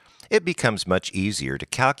start, it becomes much easier to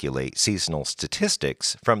calculate seasonal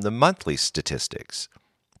statistics from the monthly statistics,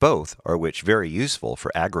 both are which very useful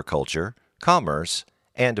for agriculture, commerce,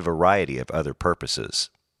 and a variety of other purposes.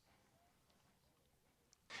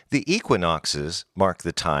 The equinoxes mark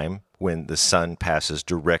the time when the sun passes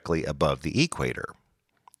directly above the equator.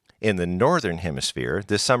 In the northern hemisphere,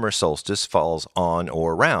 the summer solstice falls on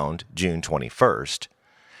or around June 21st,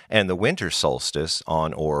 and the winter solstice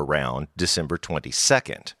on or around December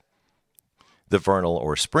 22nd. The vernal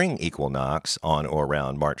or spring equinox on or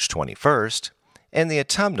around March 21st, and the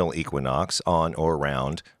autumnal equinox on or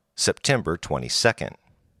around September 22nd.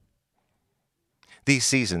 These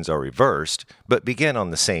seasons are reversed, but begin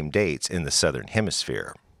on the same dates in the southern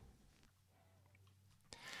hemisphere.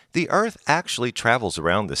 The Earth actually travels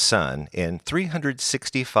around the Sun in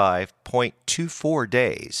 365.24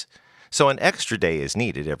 days, so an extra day is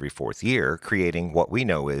needed every fourth year, creating what we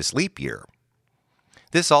know as leap year.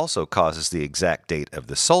 This also causes the exact date of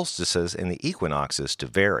the solstices and the equinoxes to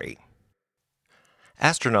vary.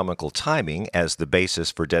 Astronomical timing as the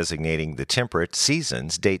basis for designating the temperate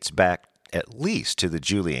seasons dates back at least to the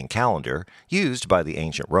Julian calendar used by the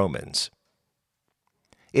ancient Romans.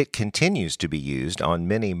 It continues to be used on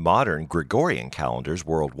many modern Gregorian calendars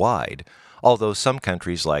worldwide, although some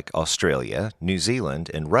countries like Australia, New Zealand,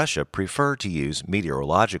 and Russia prefer to use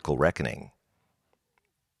meteorological reckoning.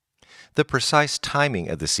 The precise timing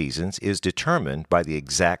of the seasons is determined by the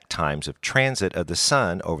exact times of transit of the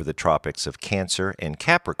sun over the tropics of Cancer and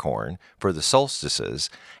Capricorn for the solstices,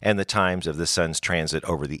 and the times of the sun's transit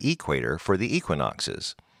over the equator for the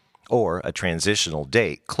equinoxes, or a transitional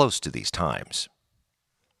date close to these times.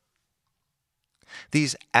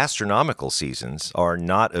 These astronomical seasons are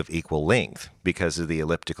not of equal length because of the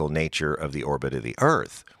elliptical nature of the orbit of the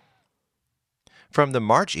Earth. From the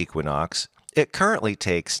March equinox, it currently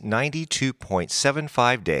takes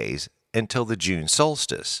 92.75 days until the June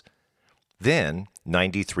solstice, then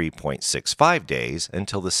 93.65 days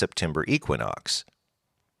until the September equinox,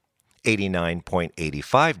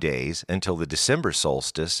 89.85 days until the December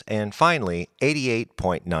solstice, and finally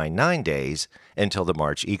 88.99 days until the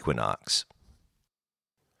March equinox.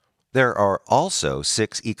 There are also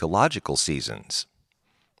 6 ecological seasons.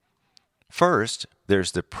 First,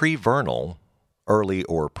 there's the pre-vernal, early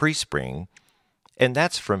or pre-spring, and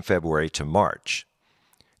that's from February to March.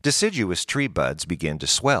 Deciduous tree buds begin to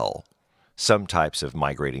swell. Some types of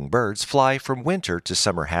migrating birds fly from winter to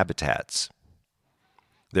summer habitats.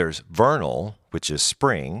 There's vernal, which is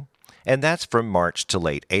spring, and that's from March to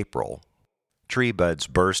late April. Tree buds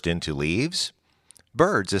burst into leaves.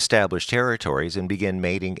 Birds establish territories and begin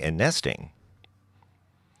mating and nesting.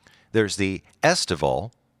 There's the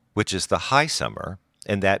estival, which is the high summer,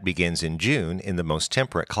 and that begins in June in the most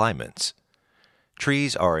temperate climates.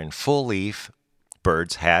 Trees are in full leaf.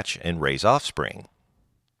 Birds hatch and raise offspring.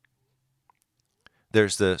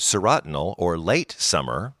 There's the serotinal, or late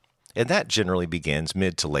summer, and that generally begins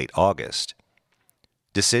mid to late August.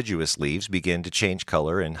 Deciduous leaves begin to change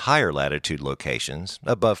color in higher latitude locations,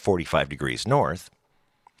 above 45 degrees north.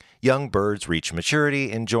 Young birds reach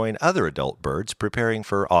maturity and join other adult birds preparing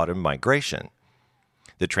for autumn migration.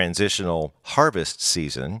 The transitional harvest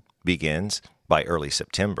season begins by early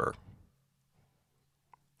September.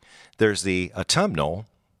 There's the autumnal,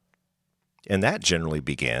 and that generally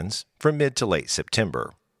begins from mid to late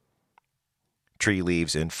September. Tree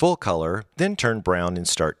leaves in full color then turn brown and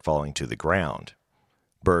start falling to the ground.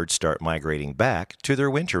 Birds start migrating back to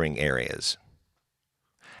their wintering areas.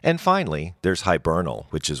 And finally, there's hibernal,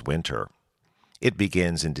 which is winter. It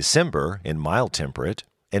begins in December in mild temperate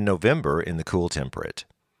and November in the cool temperate.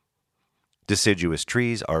 Deciduous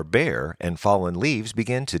trees are bare and fallen leaves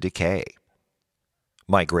begin to decay.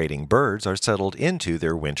 Migrating birds are settled into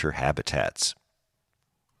their winter habitats.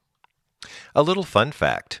 A little fun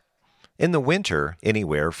fact. In the winter,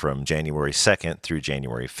 anywhere from January 2nd through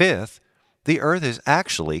January 5th, the Earth is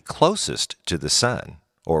actually closest to the Sun,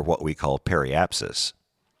 or what we call periapsis.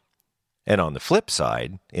 And on the flip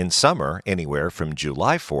side, in summer, anywhere from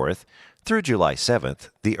July 4th through July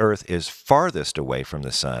 7th, the Earth is farthest away from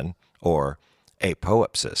the Sun, or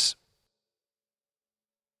apoapsis.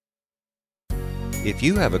 If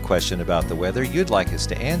you have a question about the weather you'd like us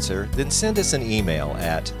to answer, then send us an email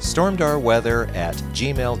at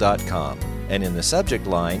stormdarweather@gmail.com, and in the subject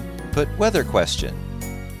line, put weather question.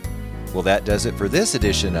 Well, that does it for this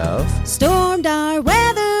edition of Stormdar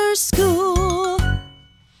Weather School.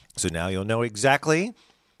 So now you'll know exactly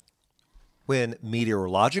when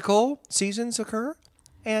meteorological seasons occur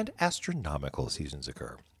and astronomical seasons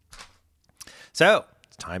occur. So,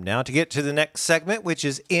 it's time now to get to the next segment, which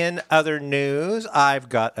is In Other News. I've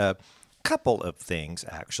got a couple of things,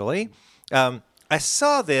 actually. I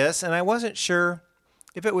saw this, and I wasn't sure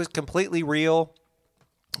if it was completely real.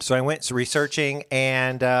 So I went researching,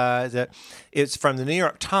 and it's from the New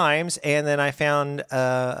York Times, and then I found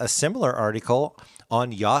a similar article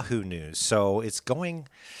on Yahoo News. So it's going,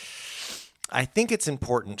 I think it's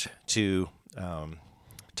important to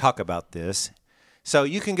talk about this. So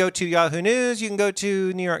you can go to Yahoo News, you can go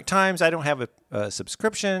to New York Times. I don't have a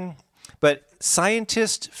subscription, but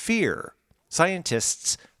scientists fear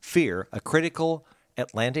a critical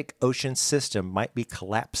Atlantic Ocean system might be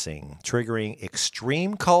collapsing, triggering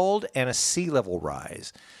extreme cold and a sea level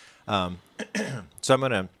rise. So I'm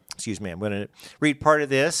going to read part of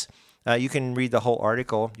this. You can read the whole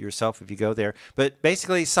article yourself if you go there. But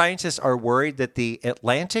basically, scientists are worried that the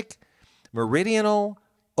Atlantic Meridional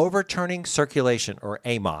Overturning Circulation, or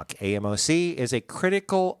AMOC, AMOC, is a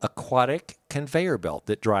critical aquatic conveyor belt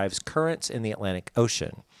that drives currents in the Atlantic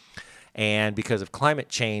Ocean. And because of climate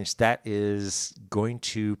change, that is going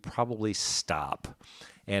to probably stop.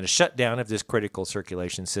 And a shutdown of this critical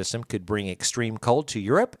circulation system could bring extreme cold to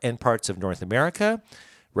Europe and parts of North America,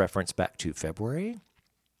 reference back to February.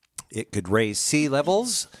 It could raise sea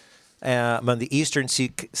levels among the eastern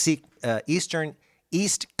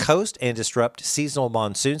East Coast and disrupt seasonal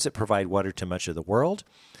monsoons that provide water to much of the world.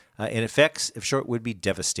 In effects, if short, would be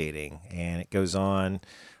devastating. And it goes on.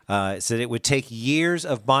 It said it would take years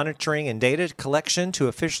of monitoring and data collection to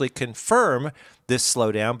officially confirm this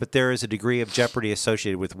slowdown, but there is a degree of jeopardy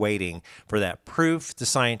associated with waiting for that proof, the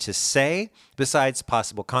scientists say, besides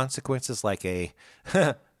possible consequences like a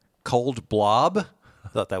cold blob. I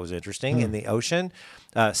thought that was interesting. In the ocean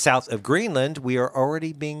south of Greenland, we are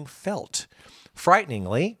already being felt.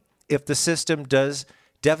 Frighteningly, if the system does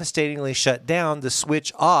devastatingly shut down, the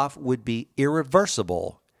switch off would be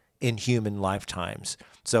irreversible in human lifetimes.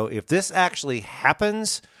 So if this actually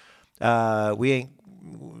happens, we're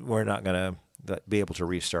not going to be able to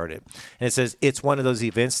restart it. And it says it's one of those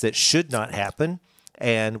events that should not happen,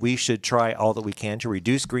 and we should try all that we can to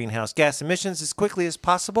reduce greenhouse gas emissions as quickly as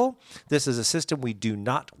possible. This is a system we do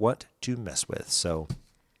not want to mess with. So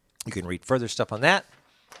you can read further stuff on that.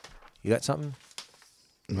 You got something?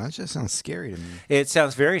 That just sounds scary to me. It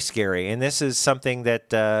sounds very scary, and this is something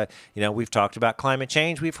that we've talked about climate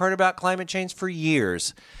change. We've heard about climate change for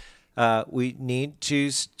years. We need to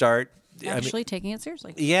start Actually taking it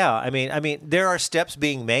seriously. Yeah, I mean, there are steps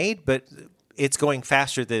being made, but it's going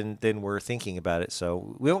faster than we're thinking about it.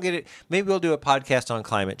 So we won't get it. Maybe we'll do a podcast on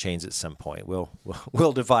climate change at some point.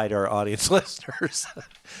 We'll divide our audience listeners.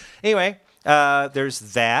 Anyway, there's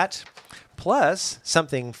that. Plus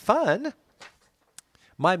something fun.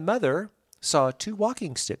 My mother saw 2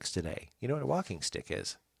 walking sticks today. You know what a walking stick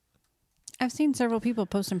is? I've seen several people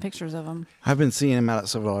posting pictures of them. I've been seeing them out at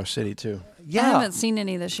Silver Dollar City, too. Yeah. I haven't seen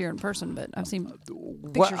any this year in person, but I've seen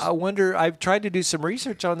pictures. I wonder. I've tried to do some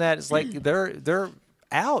research on that. It's like they're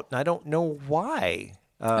out, and I don't know why.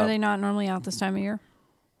 Are they not normally out this time of year?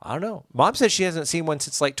 I don't know. Mom says she hasn't seen one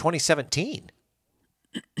since like 2017.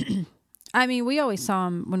 I mean, we always saw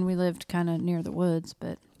them when we lived kind of near the woods,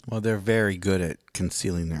 but Well, they're very good at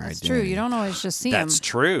concealing their it's identity. true. You don't always just see them. That's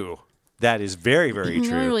true. That is very, very You don't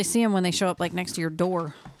true. really see them when they show up like next to your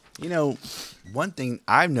door. You know, one thing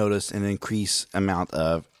I've noticed an increased amount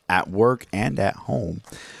of at work and at home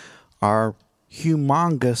are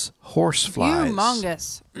humongous horseflies.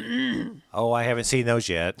 Humongous. Oh, I haven't seen those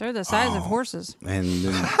yet. They're the size of horses. And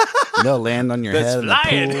then they'll land on your That's head in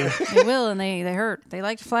the flying. pool. They will, and they hurt. They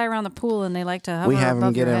like to fly around the pool, and they like to hover We have them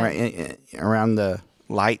above get your head. around the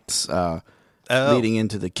lights leading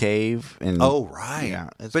into the cave. And Oh, right. Yeah,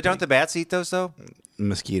 it's but don't the bats eat those, though?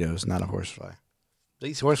 mosquitoes, not a horsefly.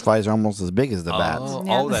 These horseflies are almost as big as the bats.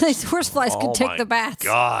 Yeah, that's- these horseflies oh could take my the bats.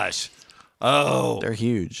 Gosh. Oh. They're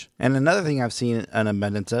huge. And another thing I've seen an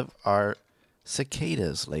abundance of are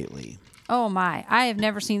cicadas lately. Oh my! I have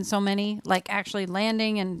never seen so many like actually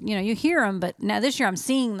landing, and you hear them. But now this year I'm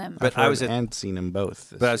seeing them. But I've I was heard at and seen them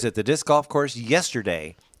both. But I was at the disc golf course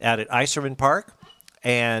yesterday out at Iserman Park,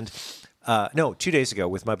 and 2 days ago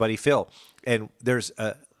with my buddy Phil. And there's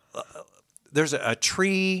a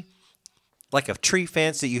tree, like a tree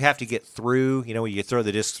fence that you have to get through. You know, where you throw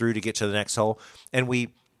the disc through to get to the next hole. And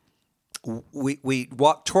we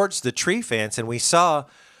walked towards the tree fence, and we saw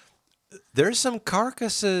there's some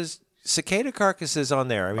cicada carcasses on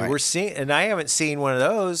there. I mean, Right. we're seeing, and I haven't seen one of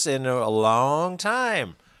those in a long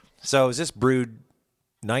time. So is this brood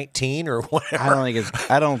 19 or whatever?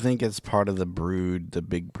 I don't think it's part of the brood, the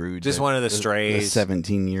big brood. Just one of the strays. The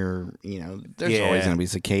 17-year, there's Yeah. always going to be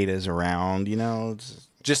cicadas around, It's,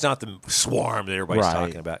 Just not the swarm that everybody's Right.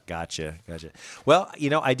 talking about. Gotcha. Well,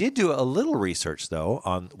 I did do a little research, though,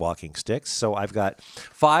 on walking sticks. So I've got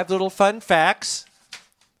 5 little fun facts.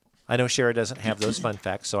 I know Shara doesn't have those fun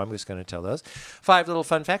facts, so I'm just going to tell those. 5 little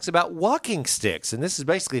fun facts about walking sticks. And this is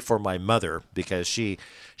basically for my mother because she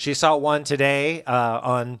saw one today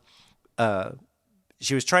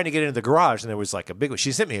she was trying to get into the garage, and there was like a big one.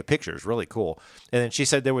 She sent me a picture. It was really cool. And then she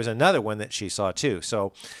said there was another one that she saw too.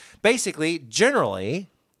 So basically, generally,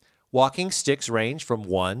 walking sticks range from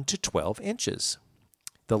 1 to 12 inches.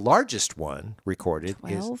 The largest one recorded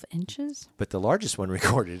 12 inches. but the largest one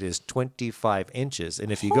recorded is 25 inches. And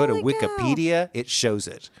if you go to Holy cow. Wikipedia, it shows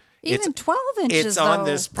it. Even 12 inches. it's on though.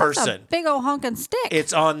 this That's a person. big old honking stick.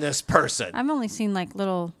 It's on this person. I've only seen like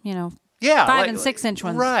little, Yeah, 5 and 6 inch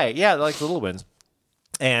ones. Right, yeah, like little ones.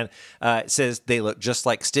 And it says they look just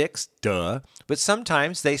like sticks, duh, but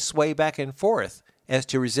sometimes they sway back and forth as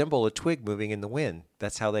to resemble a twig moving in the wind.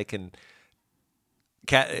 That's how they can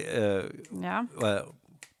Yeah.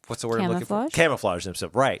 what's the word I'm looking for? Camouflage? Camouflage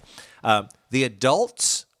themselves, right. The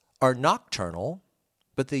adults are nocturnal,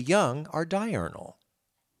 but the young are diurnal.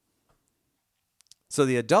 So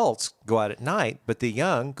the adults go out at night, but the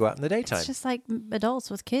young go out in the daytime. It's just like adults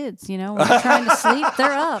with kids, when they're trying to sleep,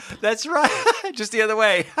 they're up. That's right. Just the other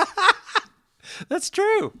way. That's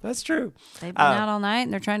true. They've been out all night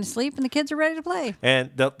and they're trying to sleep, and the kids are ready to play.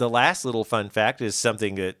 And the last little fun fact is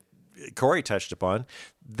something that Corey touched upon.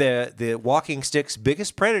 The walking stick's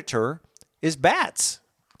biggest predator is bats,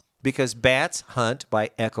 because bats hunt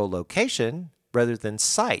by echolocation rather than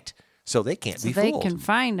sight, so they can't be They fooled. can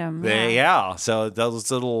find them. Yeah. So those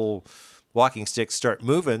little walking sticks start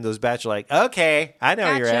moving. Those bats are like, okay, I know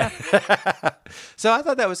where you're at. So I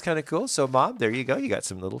thought that was kind of cool. So, Mom, there you go. You got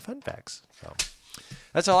some little fun facts.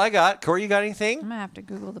 That's all I got. Corey, you got anything? I'm gonna have to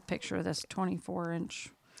Google the picture of this 24-inch.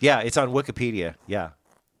 Yeah, it's on Wikipedia. Yeah.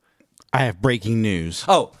 I have breaking news.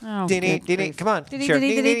 Oh, Oh, ding, ding, good ding, ding. grief. Come on. Ding, Sheriff.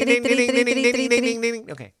 ding, Ding, ding, ding, ding, ding, ding, ding, ding, ding, ding, ding, ding, ding,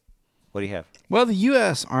 ding. Okay. What do you have? Well, the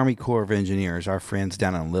U.S. Army Corps of Engineers, our friends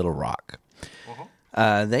down in Little Rock,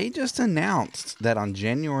 they just announced that on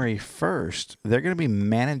January 1st, they're going to be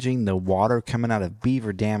managing the water coming out of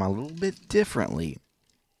Beaver Dam a little bit differently.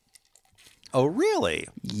 Oh, really?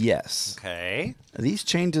 Yes. Okay. These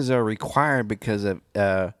changes are required because of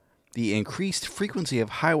the increased frequency of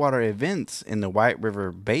high water events in the White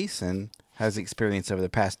River Basin has experienced over the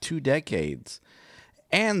past 2 decades,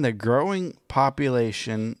 and the growing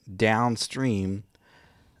population downstream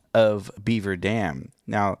of Beaver Dam.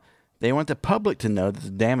 Now, they want the public to know that the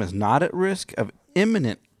dam is not at risk of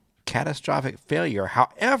imminent catastrophic failure.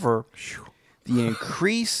 However, the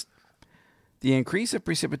increase of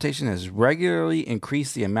precipitation has regularly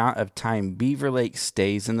increased the amount of time Beaver Lake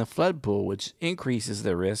stays in the flood pool, which increases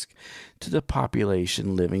the risk to the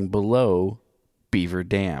population living below Beaver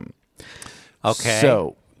Dam. Okay.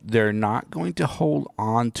 So they're not going to hold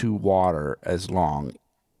on to water as long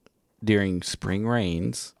during spring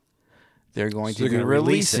rains. They're going to be gonna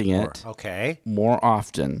release releasing more. it Okay. more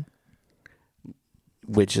often,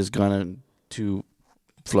 which is going to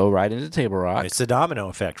flow right into Table Rock, It's the domino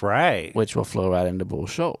effect, right? which will flow right into Bull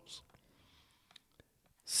Shoals.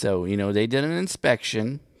 So, they did an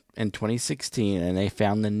inspection in 2016, and they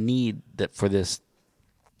found the need for this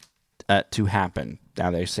to happen.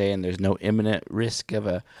 Now, they're saying there's no imminent risk of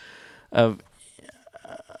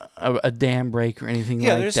a dam break or anything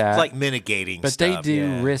Yeah, like there's that. like mitigating But stuff. they do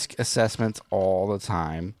yeah. risk assessments all the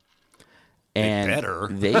time. And better.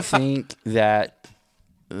 they think that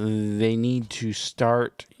they need to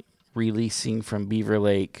start releasing from Beaver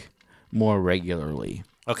Lake more regularly.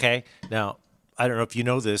 Okay. Now, I don't know if you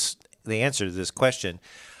know the answer to this question.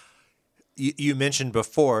 You mentioned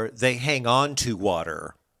before they hang on to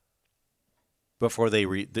water before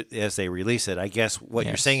as they release it. I guess what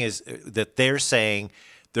you're Yes. saying is that they're saying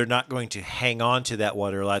they're not going to hang on to that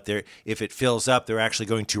water a lot. If it fills up, they're actually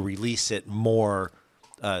going to release it more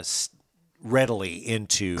readily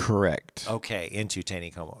into Correct. into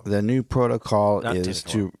Taneycomo. The new protocol Not is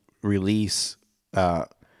typical. to release. You're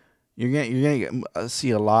gonna see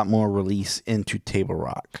a lot more release into Table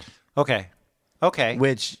Rock, Okay.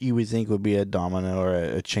 which you would think would be a domino or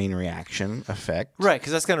a chain reaction effect. Right,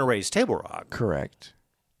 because that's going to raise Table Rock. Correct.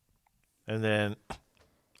 And then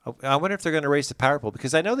I wonder if they're going to raise the power pole,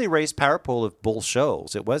 because I know they raised power pole of Bull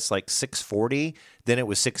Shoals. It was like 640, then it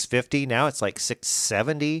was 650, now it's like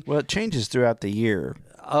 670. Well, it changes throughout the year.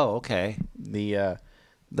 Oh, okay. The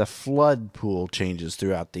flood pool changes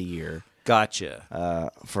throughout the year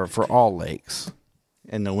Gotcha. for all lakes.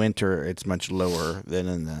 In the winter, it's much lower than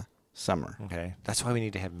in the summer. Okay. That's why we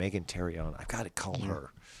need to have Megan Terry on. I've got to call her.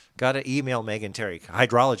 Got to email Megan Terry,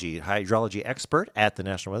 hydrology expert at the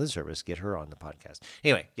National Weather Service. Get her on the podcast.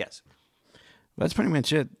 Anyway, yes. That's pretty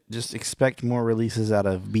much it. Just expect more releases out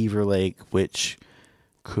of Beaver Lake, which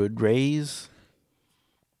could raise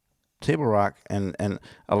Table Rock. And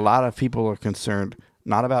a lot of people are concerned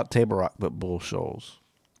not about Table Rock, but Bull Shoals.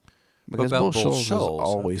 Because about Bull Bull Shoals is Shoals?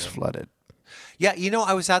 always flooded. Yeah,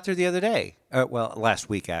 I was out there the other day. Last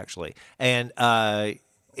week, actually. And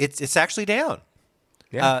it's actually down.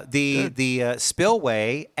 Yeah, The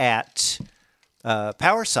spillway at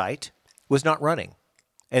Power Site was not running,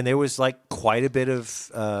 and there was like quite a bit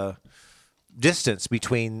of distance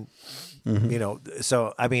between.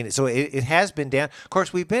 So I mean, it has been down. Of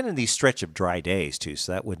course, we've been in these stretch of dry days too,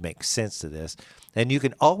 so that would make sense to this. And you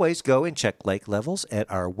can always go and check lake levels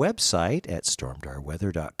at our website at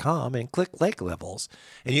stormdarweather.com and click lake levels,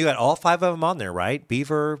 and you got all 5 of them on there, right?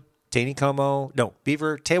 Beaver, Table Rock,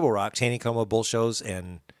 Taneycomo, Bull Shoals,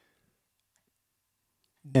 and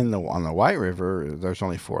on the White River, there's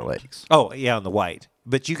only 4 lakes. on the White.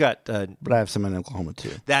 But you got But I have some in Oklahoma,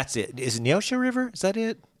 too. that's it. Is it Neosho River? Is that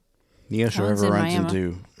it? Neosho One's River in runs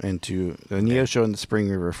Miami. into the Neosho and the Spring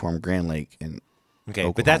River form Grand Lake in Okay,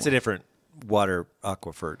 Oklahoma. but that's a different water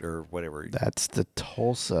aquifer or whatever. That's the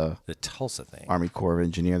Tulsa The Tulsa thing. Army Corps of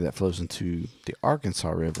Engineer that flows into the Arkansas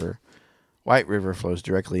River. White River flows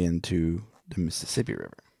directly into the Mississippi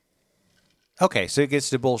River. Okay, so it gets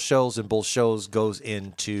to Bull Shoals, and Bull Shoals goes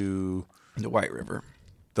into The White River.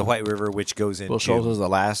 the White River, which goes into Bull Shoals is the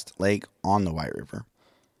last lake on the White River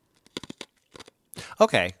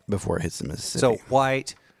Okay, before it hits the Mississippi. so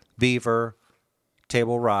White, Beaver,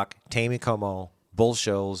 Table Rock, Taneycomo, Bull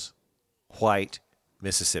Shoals, White,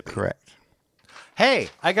 Mississippi. correct. Hey,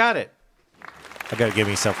 I got it. I got to give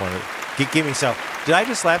myself one. Give myself. Did I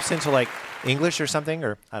just lapse into like English or something,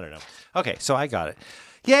 or I don't know. Okay, so I got it.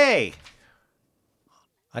 Yay!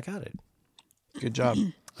 I got it. Good job.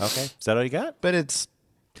 Okay, is that all you got? But it's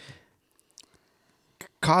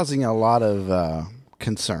causing a lot of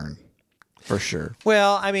concern, for sure.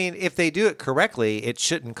 Well, I mean, if they do it correctly, it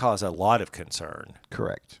shouldn't cause a lot of concern.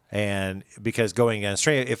 Correct. And because going against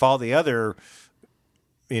straight, if all the other,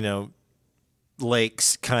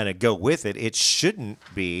 lakes kind of go with it, it shouldn't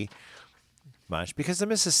be much because the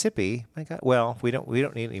Mississippi, my God, well, we don't need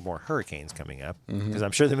any more hurricanes coming up because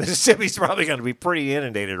I'm sure the Mississippi's probably going to be pretty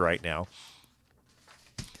inundated right now.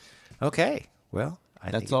 Okay, well,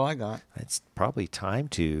 That's all I got. It's probably time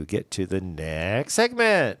to get to the next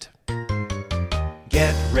segment.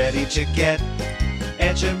 Get ready to get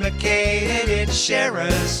educated. It's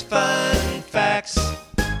Shara's Fun Facts.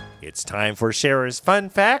 It's time for Shara's Fun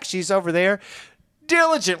Facts. She's over there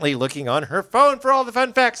diligently looking on her phone for all the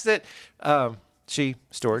fun facts that she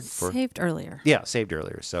stored for. Saved earlier. Yeah, saved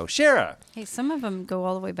earlier. So, Shara. Hey, some of them go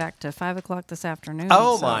all the way back to 5 o'clock this afternoon.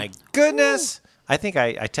 Oh, so- my goodness. I think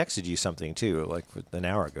I texted you something, too, like an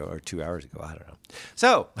hour ago or 2 hours ago. I don't know.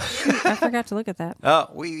 So. I forgot to look at that.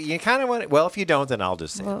 You kind of want it. Well, if you don't, then I'll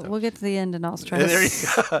just say it. We'll get to the end and I'll try There to.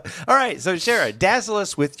 you go. All right. So, Shara, dazzle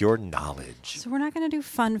us with your knowledge. So we're not going to do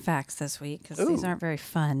fun facts this week because these aren't very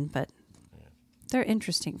fun, but they're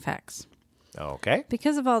interesting facts. Okay.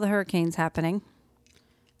 Because of all the hurricanes happening,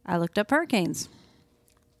 I looked up hurricanes.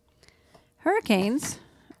 Hurricanes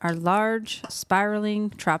are large, spiraling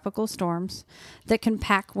tropical storms that can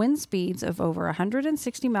pack wind speeds of over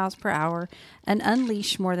 160 miles per hour and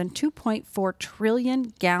unleash more than 2.4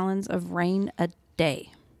 trillion gallons of rain a day.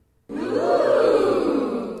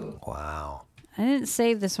 Wow. I didn't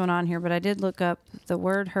save this one on here, but I did look up the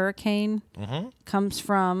word hurricane comes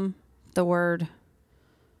from the word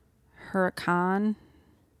Huracan,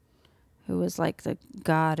 who was like the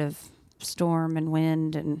god of storm and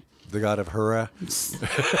wind and The god of Hura.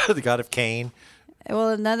 The god of Cain. well,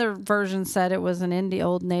 another version said it was an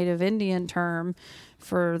old native Indian term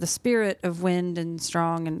for the spirit of wind and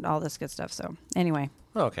strong and all this good stuff. So anyway,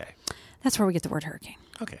 Okay. that's where we get the word hurricane.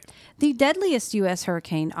 Okay. The deadliest U.S.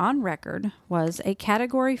 hurricane on record was a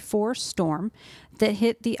Category 4 storm that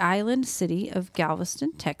hit the island city of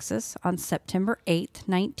Galveston, Texas on September 8th,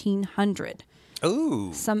 1900.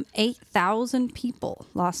 Ooh. Some 8,000 people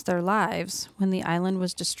lost their lives when the island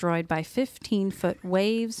was destroyed by 15-foot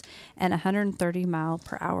waves and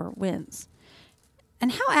 130-mile-per-hour winds.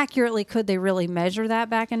 And how accurately could they really measure that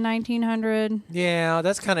back in 1900? Yeah,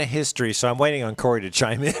 that's kind of history, so I'm waiting on Corey to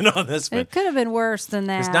chime in on this one. It could have been worse than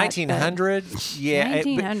that. It's 1900? Yeah.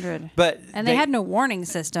 1900. But And they had no warning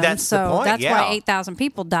system, That's the so point, that's yeah. why 8,000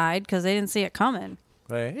 people died because they didn't see it coming.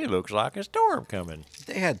 It looks like a storm coming.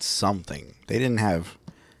 They had something. They didn't have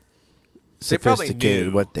They probably sophisticated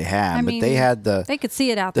knew. what they had, I but mean, they had they could see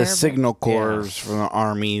it out the there. but- signal corps from the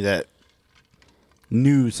army that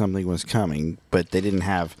knew something was coming, but they didn't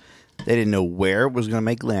know where it was going to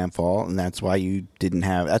make landfall, and that's why you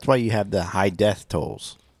have the high death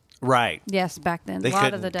tolls. Right. Yes, back then. They a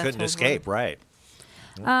lot of the death couldn't tolls escape, right.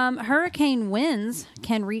 were. Hurricane winds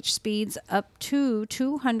can reach speeds up to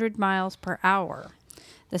 200 miles per hour.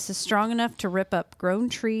 This is strong enough to rip up grown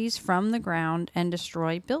trees from the ground and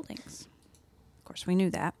destroy buildings. Of course, we knew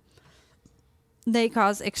that. They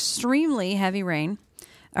cause extremely heavy rain.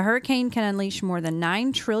 A hurricane can unleash more than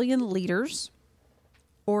 9 trillion liters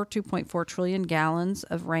or 2.4 trillion gallons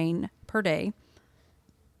of rain per day.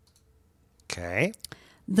 Okay.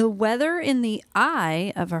 The weather in the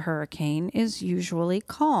eye of a hurricane is usually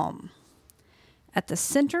calm. At the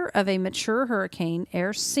center of a mature hurricane,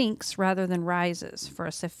 air sinks rather than rises. For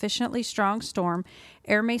a sufficiently strong storm,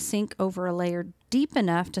 air may sink over a layer deep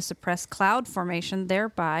enough to suppress cloud formation,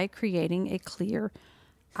 thereby creating a clear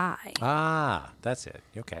eye. Ah, that's it.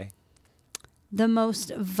 Okay. The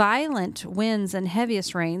most violent winds and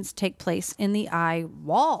heaviest rains take place in the eye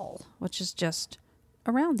wall, which is just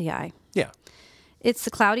around the eye. Yeah. It's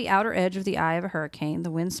the cloudy outer edge of the eye of a hurricane.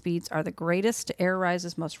 The wind speeds are the greatest, air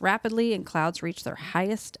rises most rapidly, and clouds reach their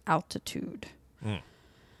highest altitude.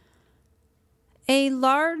 A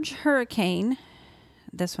large hurricane,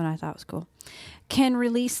 this one I thought was cool, can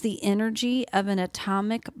release the energy of an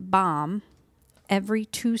atomic bomb every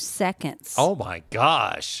 2 seconds. Oh, my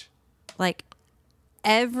gosh. Like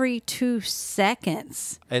every 2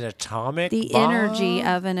 seconds, An atomic the bomb? energy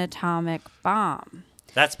of an atomic bomb.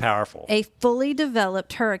 That's powerful. A fully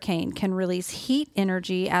developed hurricane can release heat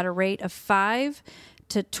energy at a rate of 5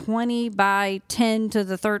 to 20 by 10 to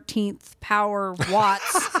the 13th power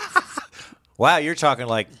watts. Wow, you're talking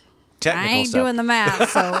like technical I ain't stuff. doing the math,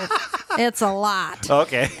 so It's a lot.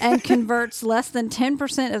 Okay. And converts less than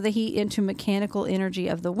 10% of the heat into mechanical energy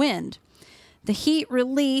of the wind. The heat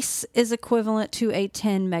release is equivalent to a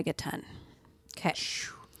 10 megaton. Okay.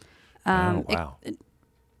 Oh, wow.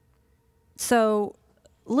 So,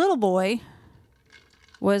 Little Boy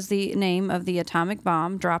was the name of the atomic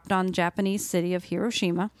bomb dropped on the Japanese city of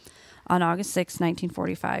Hiroshima on August 6,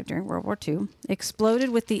 1945, during World War II. Exploded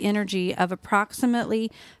with the energy of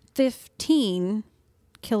approximately 15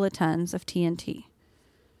 kilotons of TNT.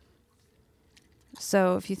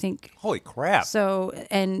 So, if you think... Holy crap. So,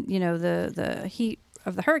 and, you know, the heat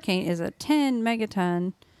of the hurricane is a 10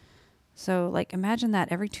 megaton. So, like, imagine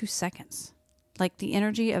that every 2 seconds. Like, the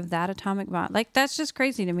energy of that atomic bomb. Like, that's just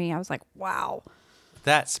crazy to me. I was like, wow.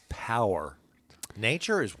 That's power.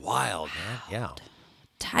 Nature is wild, man. Yeah.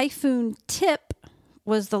 Typhoon Tip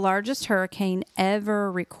was the largest hurricane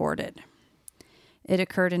ever recorded. It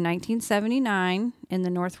occurred in 1979 in the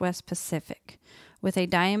Northwest Pacific with a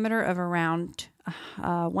diameter of around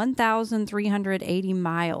 1,380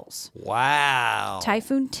 miles. Wow.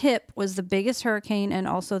 Typhoon Tip was the biggest hurricane and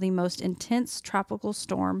also the most intense tropical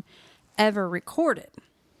storm ever recorded.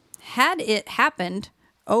 Had it happened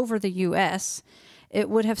over the U.S., it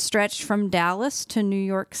would have stretched from Dallas to New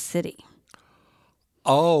York City.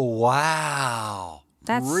 Oh, wow.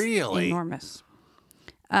 That's really enormous.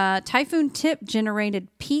 Typhoon Tip generated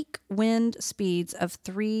peak wind speeds of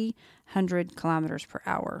 300 kilometers per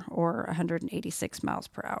hour, or 186 miles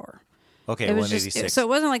per hour. Okay, It was 186. so it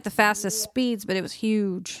wasn't like the fastest speeds, but it was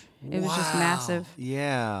huge. It was just massive.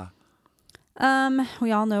 Yeah.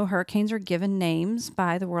 We all know hurricanes are given names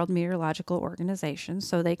by the World Meteorological Organization,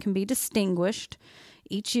 so they can be distinguished.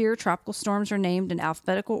 Each year, tropical storms are named in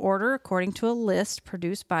alphabetical order according to a list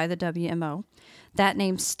produced by the WMO. That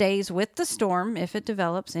name stays with the storm if it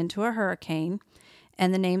develops into a hurricane,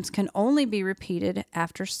 and the names can only be repeated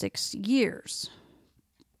after 6 years.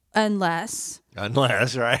 Unless,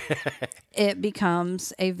 right? it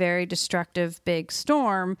becomes a very destructive big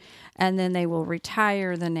storm, and then they will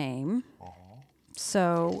retire the name.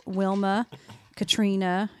 So Wilma,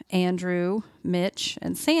 Katrina, Andrew, Mitch,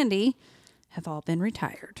 and Sandy have all been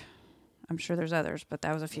retired. I'm sure there's others, but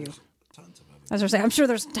that was a few. As I was saying, I'm sure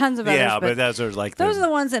there's tons of others. Yeah, but those are like those are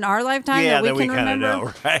the ones in our lifetime yeah, that we can kind of remember.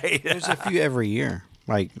 know, right? There's a few every year.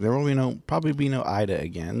 Like there will probably be no Ida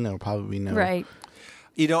again. There'll probably be no Right.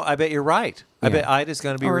 You know, I bet you're right. I bet Ida's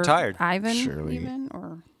going to be Or retired. Ivan, Surely. even,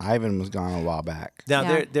 or Ivan was gone a while back. Now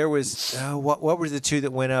Yeah. there was what were the two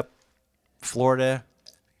that went up Florida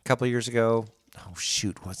a couple of years ago? Oh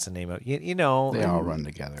shoot, what's the name of you know? They all run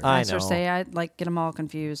together. I sort know. of say I'd like get them all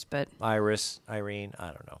confused, but Iris, Irene, I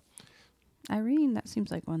don't know. Irene, that seems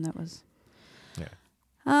like one that was. Yeah.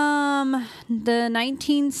 The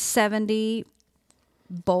 1970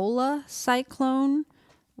 Bola cyclone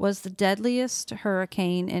was the deadliest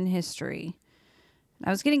hurricane in history. I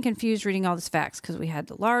was getting confused reading all these facts because we had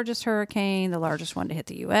the largest hurricane, the largest one to hit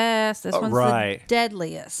the U.S. This one's right. the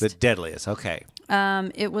deadliest. The deadliest. Okay.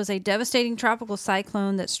 It was a devastating tropical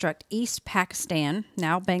cyclone that struck East Pakistan,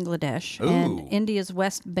 now Bangladesh, and India's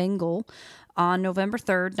West Bengal on November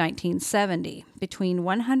 3rd, 1970. Between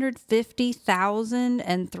 150,000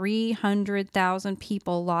 and 300,000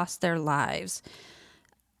 people lost their lives.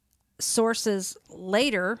 Sources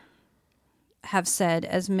later have said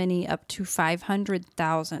as many up to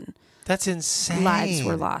 500,000 That's insane. lives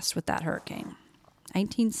were lost with that hurricane.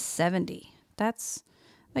 1970. That's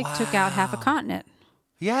took out half a continent.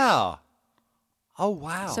 Yeah. Oh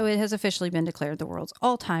wow. So it has officially been declared the world's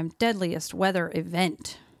all-time deadliest weather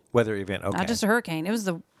event. Weather event. Okay. Not just a hurricane. It was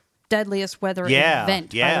the deadliest weather Yeah,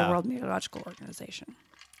 event by yeah. the World Meteorological Organization.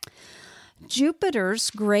 Jupiter's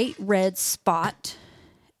Great Red Spot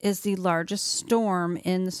is the largest storm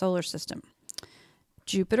in the solar system.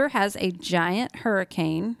 Jupiter has a giant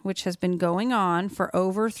hurricane, which has been going on for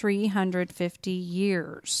over 350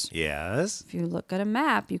 years. Yes. If you look at a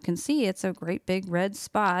map, you can see it's a great big red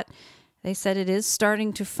spot. They said it is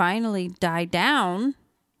starting to finally die down.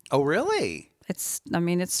 Oh really? It's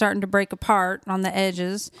starting to break apart on the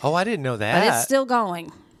edges, Oh, I didn't know that. but it's still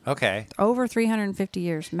going. Okay. Over 350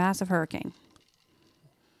 years, massive hurricane.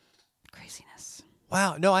 Craziness.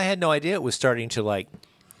 Wow. No, I had no idea it was starting to like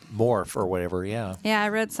morph or whatever. Yeah. Yeah, I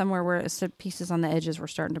read somewhere where it said pieces on the edges were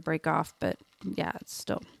starting to break off, but yeah, it's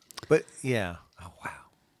still. But yeah. Oh wow.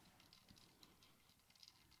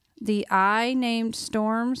 The I-named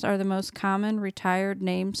storms are the most common retired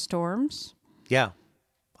named storms. Yeah.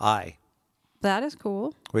 That is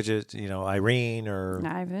cool. Which is, Irene or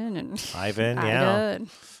Ivan and Ivan, Ida yeah. and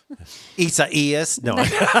Isaias. No. No,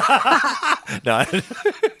 I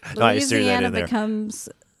just threw that Louisiana in there. becomes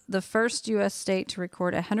the first U.S. state to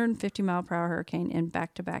record a 150-mile-per-hour hurricane in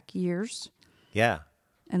back-to-back years. Yeah.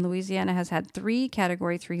 And Louisiana has had 3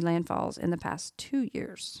 Category 3 landfalls in the past 2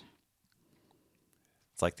 years.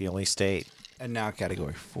 It's like the only state. And now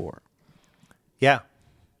Category 4, Yeah.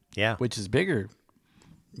 Yeah. which is bigger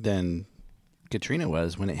than Katrina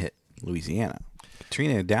was when it hit Louisiana.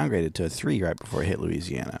 Katrina downgraded to a 3 right before it hit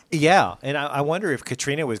Louisiana. Yeah. And I wonder if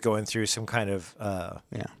Katrina was going through some kind of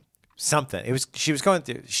Yeah. something. It was was going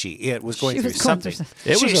through She was something. going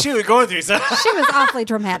through She was going through something. She was awfully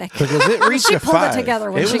dramatic. Because it reached She a pulled 5. it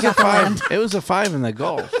together when It she was got a the 5. land. It was a 5 in the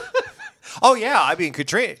Gulf. Oh yeah, I mean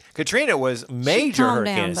Katrina was major She calmed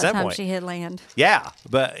hurricane down at by the some time point. she hit land. Yeah,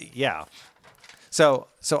 but yeah. So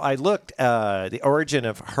I looked the origin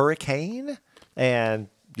of hurricane, and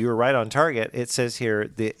you were right on target. It says here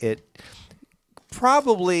it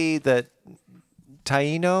probably the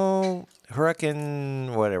Taino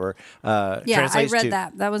hurricane, whatever. Yeah, I translates read to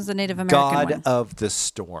that. That was the Native American God one. of the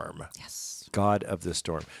storm. Yes. God of the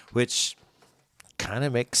storm, which kind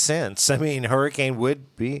of makes sense. I mean, hurricane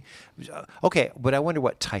would be okay, but I wonder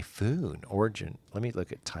what typhoon origin. Let me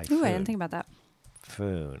look at typhoon. Ooh, I didn't think about that.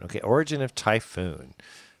 Typhoon. Okay, origin of typhoon.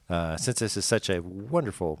 Since this is such a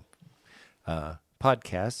wonderful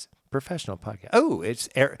podcast, professional podcast. Oh, it's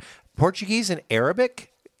Portuguese and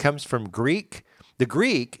Arabic comes from Greek. The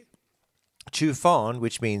Greek typhon,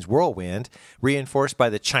 which means whirlwind, reinforced by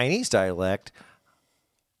the Chinese dialect.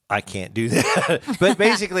 I can't do that. But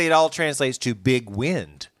basically, it all translates to big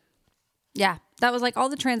wind. Yeah, that was like all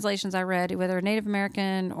the translations I read, whether Native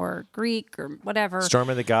American or Greek or whatever. Storm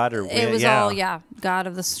of the God or wind. It was all, God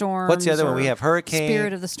of the storm. What's the other one? We have hurricane.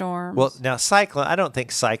 Spirit of the storm. Well, now cyclone. I don't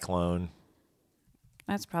think cyclone.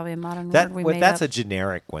 That's probably a modern word we made That's up. a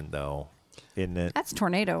generic one, though, isn't it? That's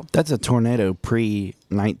tornado. That's a tornado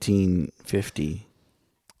pre-1950.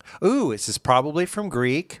 Ooh, this is probably from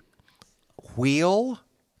Greek.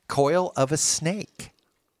 Coil of a snake.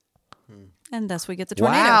 And thus we get the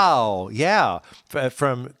tornado. Wow. Yeah.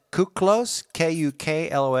 From kuklos,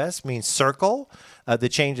 Kuklos, means circle. The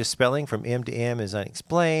change of spelling from M to M is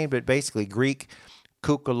unexplained, but basically Greek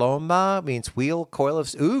kukuloma means wheel, coil of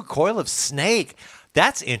snake.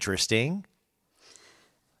 That's interesting.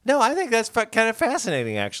 No, I think that's kind of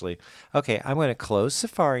fascinating, actually. Okay, I'm going to close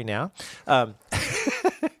Safari now.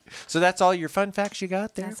 So that's all your fun facts you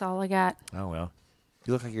got there? That's all I got. Oh, well.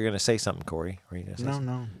 You look like you're going to say something, Corey. Are you going to say something?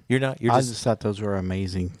 No. You're not? You're I just... just thought those were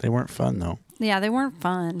amazing. They weren't fun, though. Yeah, they weren't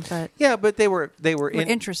fun, but Yeah, but they were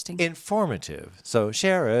interesting. informative. So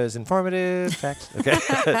Shara's informative facts. Okay,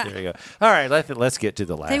 there you go. All right, let's get to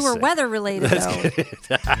the last. they were segment. weather related, though.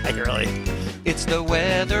 Really. It's the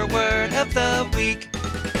weather word of the week.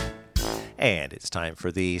 And it's time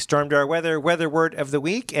for the Stormdar weather word of the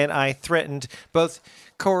week. And I threatened both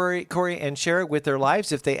Corey and Shara with their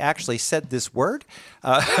lives if they actually said this word.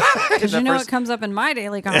 Because you know it comes up in my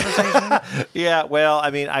daily conversation. Yeah, well, I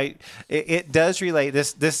mean, it does relate.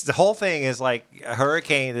 The whole thing is like a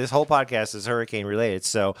hurricane. This whole podcast is hurricane related.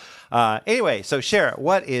 So anyway, so Shara,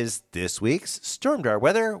 what is this week's Stormdar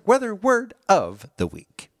weather word of the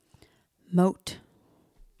week? Moat.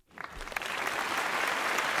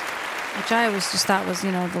 Which I always just thought was,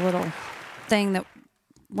 the little thing that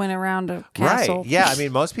went around a castle. Right. Yeah. I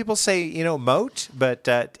mean, most people say, moat, but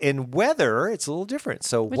in weather, it's a little different.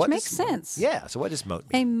 So Which what makes does- sense. Yeah. So what does moat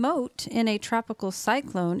mean? A moat in a tropical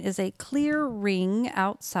cyclone is a clear ring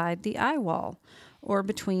outside the eye wall or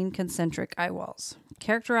between concentric eye walls,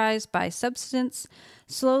 characterized by substance,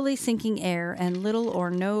 slowly sinking air, and little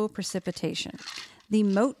or no precipitation. The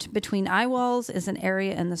moat between eye walls is an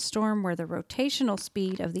area in the storm where the rotational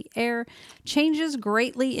speed of the air changes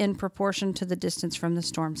greatly in proportion to the distance from the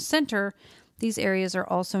storm's center. These areas are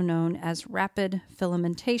also known as rapid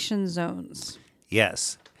filamentation zones.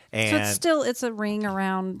 Yes. And So it's a ring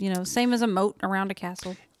around, same as a moat around a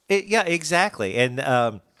castle. yeah, exactly.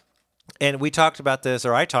 And we talked about this,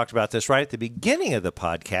 or I talked about this right at the beginning of the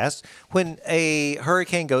podcast when a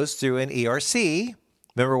hurricane goes through an ERC.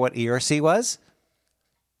 Remember what ERC was?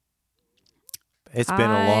 It's been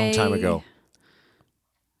a long time ago.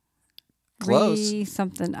 Close.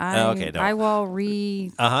 Something. Okay, no. Eye wall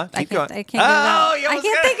Keep I going. can't Oh, get it out. you I almost can't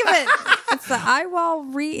got it. think of it. It's the eye wall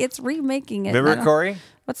it's remaking it. Remember, No. Corey?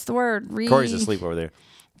 What's the word? Corey's asleep over there.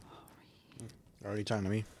 Are you talking to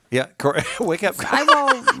me? Yeah, Corey, wake up. Eye wall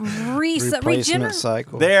Replacement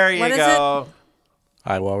cycle. There you What is go.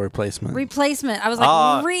 Eye wall replacement. replacement. I was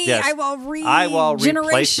like, Yes. eye wall replacement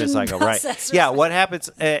regeneration cycle, right? process or Yeah, something. what happens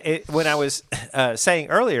when I was saying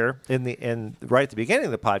earlier right at the beginning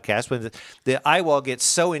of the podcast when the eye wall gets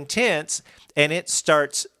so intense and it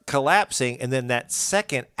starts collapsing, and then that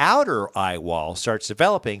second outer eye wall starts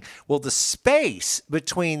developing. Well, the space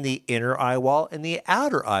between the inner eye wall and the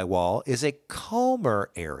outer eye wall is a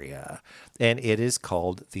calmer area, and it is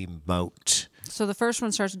called the moat. So the first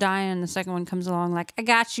one starts dying, and the second one comes along like, I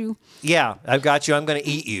got you. Yeah, I've got you. I'm going to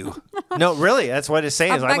eat you. No, really, that's what it's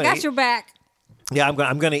saying. I got your back. Yeah, I'm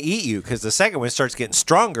going to eat you, because the second one starts getting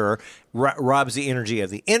stronger, robs the energy of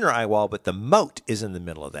the inner eye wall, but the moat is in the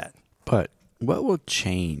middle of that. But what will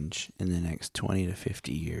change in the next 20 to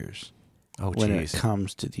 50 years when it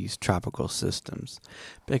comes to these tropical systems?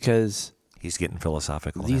 Because he's getting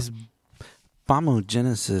philosophical. These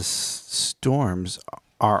bombogenesis storms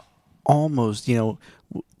are almost,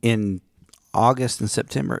 in August and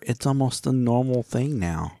September, it's almost a normal thing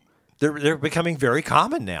now. They're becoming very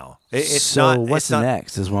common now. What's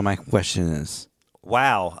next is what my question is.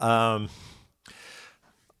 Wow.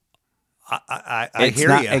 I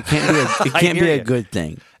hear you. It can't be a good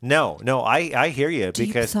thing. No, I hear you. Deep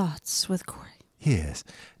because thoughts with Corey. Yes.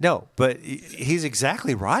 No, but he's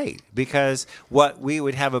exactly right. Because what we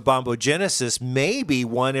would have a bombogenesis maybe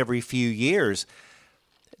one every few years.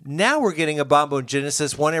 Now we're getting a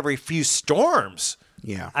bombogenesis one every few storms.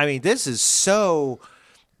 Yeah. I mean, this is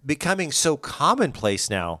becoming so commonplace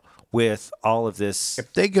now with all of this.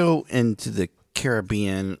 If they go into the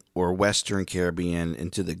Caribbean or Western Caribbean,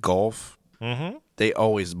 into the Gulf, they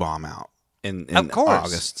always bomb out in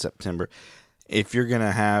August, September. If you're going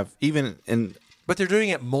to have, even in but they're doing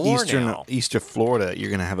it more now. Eastern Florida, you're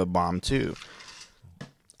going to have a bomb too.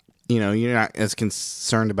 You're not as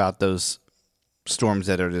concerned about those storms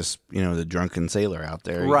that are just, the drunken sailor out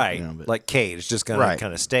there. Right. Like Kate. It's just going to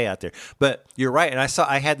kind of stay out there. But you're right. And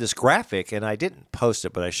I had this graphic, and I didn't post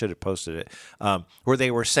it, but I should have posted it, where they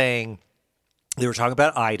were saying, they were talking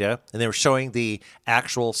about Ida, and they were showing the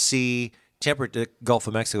actual sea temperature, Gulf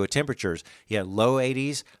of Mexico temperatures. You had low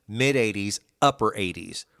 80s, mid 80s, upper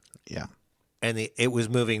 80s. Yeah. And it was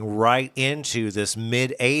moving right into this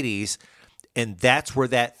mid 80s. And that's where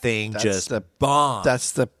that thing bombed.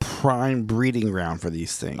 That's the prime breeding ground for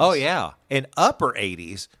these things. Oh, yeah. And upper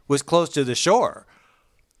 80s was close to the shore.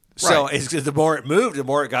 So the more it moved, the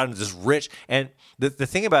more it got into this rich. And the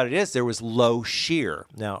thing about it is there was low shear.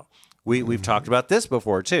 Now, we've talked about this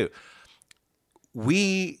before, too.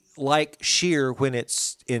 We like shear when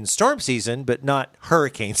it's in storm season, but not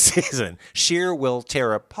hurricane season. Shear will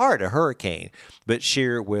tear apart a hurricane, but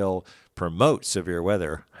shear will promote severe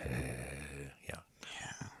weather.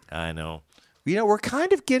 I know. We're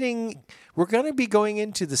kind of we're going to be going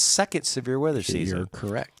into the second severe weather season. You're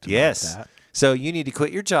correct. Yes. That. So you need to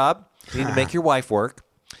quit your job. You need to make your wife work.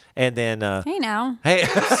 And then. Hey, now. Hey.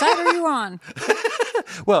 What side are you on?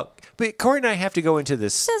 Well, but Corey and I have to go into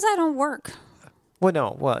this. Says I don't work. Well,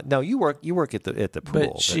 no, you work at the pool.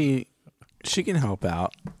 But she can help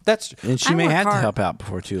out. And she may have to help out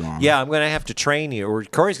before too long. Yeah, I'm going to have to train you, or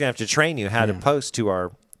Corey's going to have to train you how to post to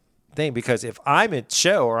our thing, because if I'm at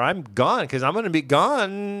show or I'm gone, because I'm going to be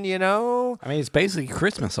gone, I mean, it's basically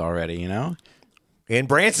Christmas already, In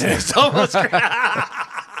Branson, it's almost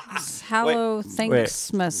Hallow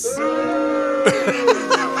Thanksmas.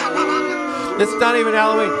 It's not even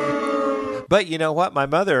Halloween. But you know what? I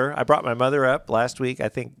brought my mother up last week. I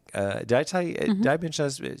think, did I tell you? Did I mention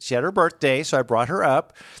this? She had her birthday, so I brought her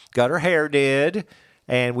up, got her hair did,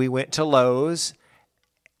 and we went to Lowe's.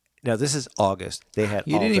 Now, this is August. They had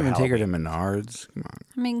You didn't even take her to Menards? Come on.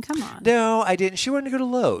 I mean, come on. No, I didn't. She wanted to go to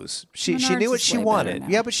Lowe's. She knew what is she way wanted. better now.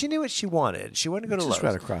 Yeah, but she knew what she wanted. She wanted to go to Lowe's. Just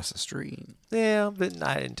right across the street. Yeah, but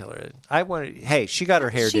I didn't tell her. I wanted. Hey, she got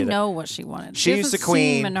her hair She did. know what she wanted. She's the hasn't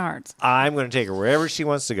queen. seen Menards. I'm going to take her wherever she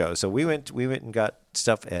wants to go. So we went and got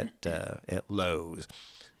stuff at Lowe's.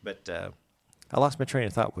 But I lost my train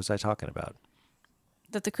of thought. What was I talking about?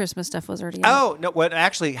 That the Christmas stuff was already out. Oh no! What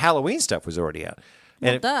actually? Halloween stuff was already out.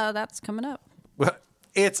 Well, that's coming up. Well,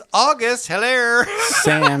 it's August. Hello.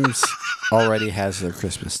 Sam's already has their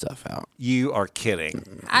Christmas stuff out. You are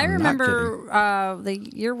kidding. I remember the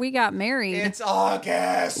year we got married. It's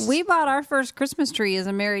August. We bought our first Christmas tree as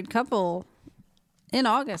a married couple in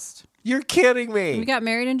August. You're kidding me. We got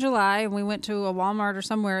married in July, and we went to a Walmart or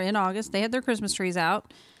somewhere in August. They had their Christmas trees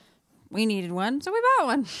out. We needed one, so we bought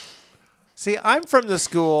one. See, I'm from the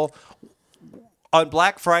school. On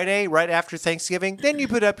Black Friday, right after Thanksgiving, then you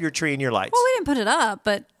put up your tree and your lights. Well, we didn't put it up,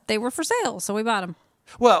 but they were for sale, so we bought them.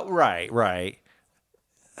 Well, right.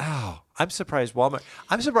 Oh, I'm surprised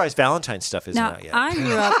I'm surprised Valentine's stuff isn't Now, out yet. I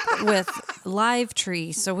grew up with live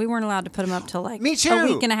trees, so we weren't allowed to put them up till like Me too. a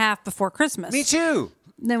week and a half before Christmas. Me too.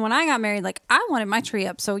 Then when I got married, I wanted my tree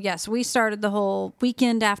up. So yes, we started the whole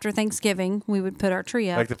weekend after Thanksgiving. We would put our tree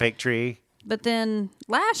up. Like the fake tree. But then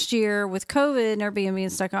last year with COVID and everybody being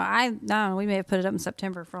stuck on, I don't know, we may have put it up in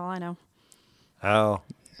September for all I know. Oh.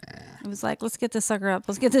 It was like, let's get this sucker up.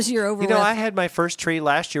 Let's get this year over You know, with. I had my first tree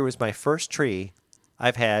last year. Was my first tree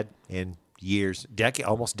I've had in years,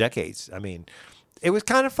 almost decades. I mean, it was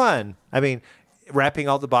kind of fun. I mean, wrapping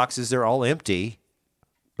all the boxes, they're all empty,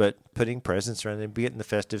 but putting presents around them, getting the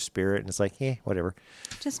festive spirit, and it's like, whatever.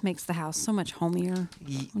 It just makes the house so much homier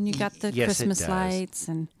when you got the yes, it Christmas does. lights.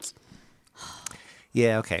 And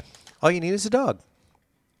Yeah, okay. All you need is a dog.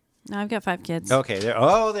 now I've got 5 kids. Okay, there.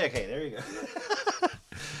 Oh, there you go.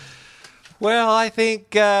 Well, I think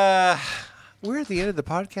we're at the end of the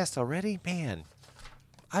podcast already. Man,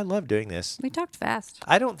 I love doing this. We talked fast.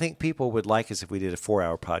 I don't think people would like us if we did a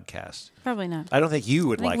 4-hour podcast. Probably not. I don't think you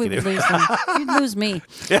would I think like we it. would lose them. You'd lose me.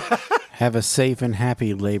 Have a safe and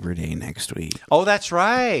happy Labor Day next week. Oh, that's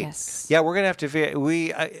right. Yes. Yeah, we're gonna have to.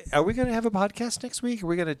 Are we gonna have a podcast next week? Are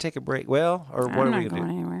we gonna take a break? Well, or what I'm are not we going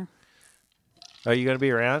gonna do? anywhere. Are you gonna be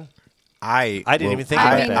around? I didn't even think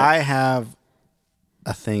about that. I have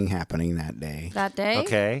a thing happening that day. That day?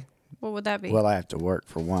 Okay. What would that be? Well, I have to work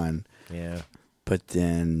for one, Yeah. but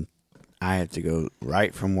then I have to go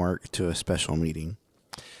right from work to a special meeting.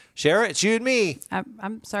 Shara, it's you and me.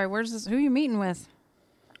 I'm sorry. Where's this? Who are you meeting with?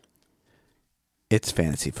 It's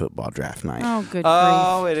fantasy football draft night. Oh, good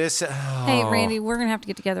Oh, grief. it is. Hey, Randy, we're going to have to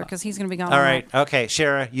get together because he's going to be gone. All all right. night. Okay,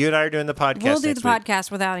 Shara, you and I are doing the podcast. We'll do next the week.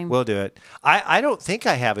 podcast without him. We'll do it. I don't think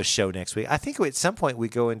I have a show next week. I think at some point we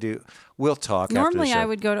go and do. We'll talk. Normally after the show. I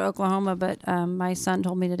would go to Oklahoma, but my son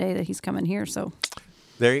told me today that he's coming here, so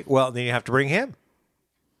Well, then you have to bring him.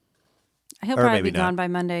 he'll Or probably maybe be gone not. by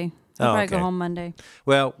Monday. He'll Oh, probably go okay. home Monday.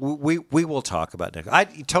 Well, we will talk about next. I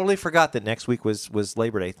totally forgot that next week was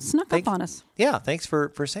Labor Day. Snuck up on us. Yeah, thanks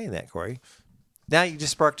for saying that, Corey. Now you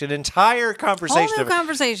just sparked an entire conversation. Whole new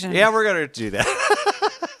conversation. Yeah, we're going to do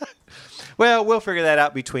that. Well, we'll figure that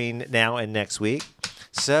out between now and next week.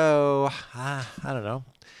 So, I don't know.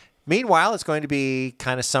 Meanwhile, it's going to be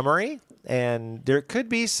kind of summery, and there could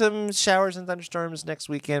be some showers and thunderstorms next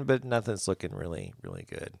weekend, but nothing's looking really, really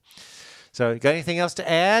good. So, you got anything else to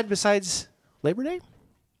add besides Labor Day?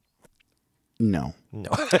 No. No.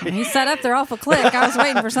 He sat up there off a click. I was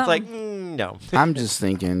waiting for It's something. like, no. I'm just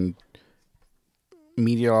thinking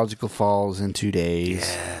meteorological falls in 2 days.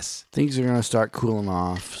 Yes. Things are going to start cooling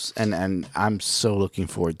off, and I'm so looking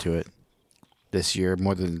forward to it this year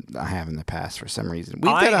more than I have in the past for some reason.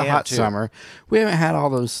 We've I had a am hot too. summer. We haven't had all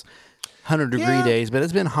those 100-degree Yeah. days, but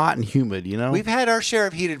it's been hot and humid, you know? We've had our share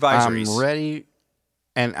of heat advisories. I'm ready,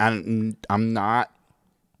 and I'm not.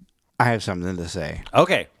 I have something to say.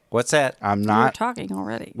 Okay. What's that? I'm You were not. talking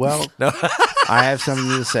already. Well, I have something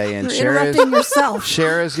to say, and You're interrupting yourself.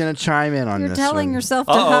 Shara's going to chime in on You're this telling one. yourself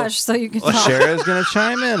to Uh-oh. hush so you can talk. Shara's going to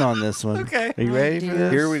chime in on this one. Okay. Are you ready for dear.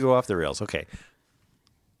 this? Here we go off the rails. Okay.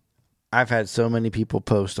 I've had so many people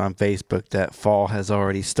post on Facebook that fall has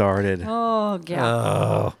already started Oh,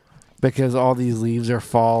 yeah. because all these leaves are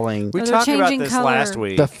falling. We Or they're talked about changing this color. last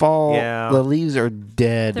week. The fall, Yeah. the leaves are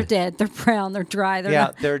dead. They're dead. They're brown. They're dry. They're yeah,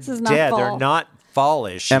 not, they're this is not dead. fall. They're not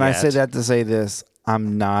fallish. And I yet. say that to say this: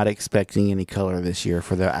 I'm not expecting any color this year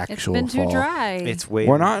for the It's actual been too fall. dry. It's way.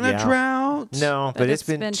 We're not in yeah. a drought. No, but it's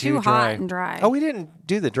been too hot dry. and dry. Oh, we didn't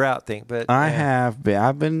do the drought thing, but I yeah. have been.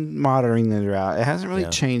 I've been monitoring the drought. It hasn't really Yeah.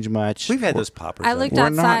 changed much. We've had those poppers. I though. looked We're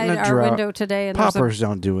not outside in a our drought. window today, and there's Poppers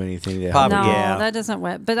don't do anything to Pop- help. no, yeah. that doesn't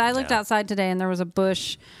wet. But I looked Yeah. outside today, and there was a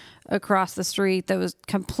bush across the street that was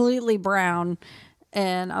completely brown,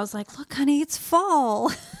 and I was like, "Look, honey, it's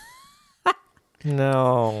fall."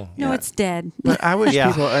 No. No, it's dead. But I wish Yeah.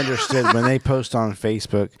 people understood when they post on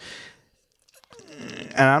Facebook.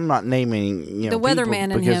 And I'm not naming The people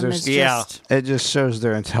weatherman in because him there's- is Yeah. just. it just shows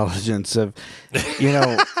their intelligence of,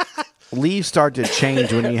 leaves start to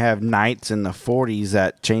change when you have nights in the 40s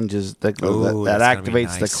that changes Ooh, that that's gonna be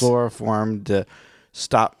activates the nice. chloroform to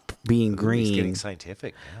stop being He's green. getting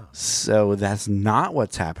scientific now. So that's not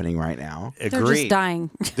what's happening right now. They're Agreed. just dying.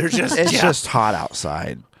 They're just. It's yeah. just hot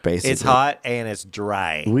outside, basically. It's hot and it's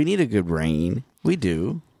dry. We need a good rain. We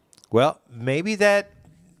do. Well, maybe that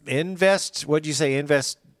invest. What'd you say?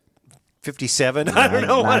 Invest 57. I don't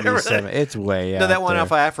know. Whatever. 97. It's way out No, that one there.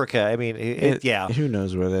 off of Africa. I mean, yeah, Who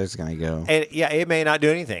knows where that's going to go? and yeah, it may not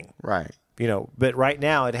do anything. Right. But right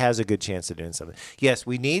now it has a good chance of doing something. Yes,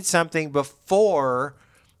 we need something before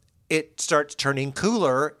it starts turning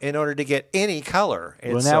cooler in order to get any color.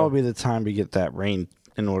 And Well, so- now would be the time to get that rain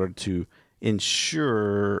in order to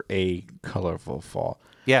ensure a colorful fall.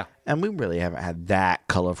 yeah, And we really haven't had that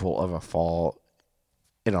colorful of a fall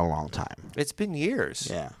in a long time. it's been years.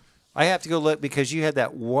 Yeah. I have to go look because you had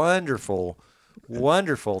that wonderful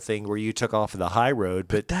wonderful thing where you took off of the high road,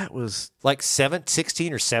 but That was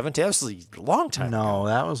 16 or 17. That was a long time ago. no,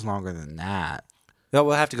 that was longer than that. No,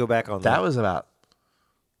 we'll have to go back on That was about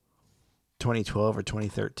 2012 or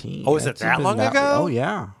 2013. Oh, is it It's that been long ago? Oh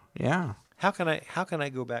yeah, yeah. How can I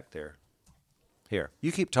go back there? Here,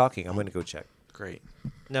 you keep talking. I'm going to go check. Great.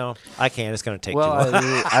 No, I can't. It's going to take Well, too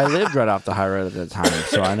long. I lived right off the high road at the time,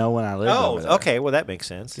 so I know when I lived. Oh, over there. okay. Well, that makes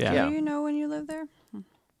sense. Yeah. Do you know when you lived there?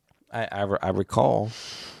 I recall,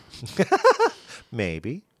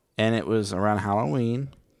 Maybe. and it was around Halloween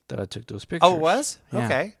that I took those pictures. Oh, it was? Yeah.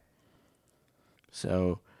 Okay.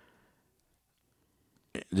 So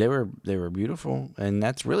they were beautiful, and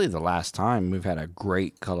that's really the last time we've had a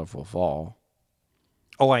great colorful fall.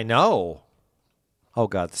 Oh, I know. Oh,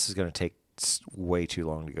 God, this is going to take way too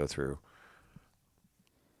long to go through.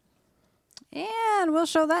 And we'll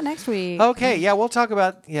show that next week. Okay, yeah, we'll talk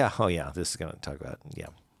about, this is going to talk about,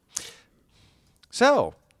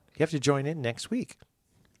 So, you have to join in next week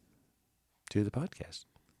to the podcast.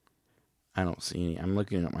 I don't see any. I'm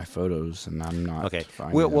looking at my photos, and I'm not. Okay,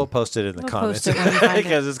 finding we'll them. post it in the We'll comments post it when we find it.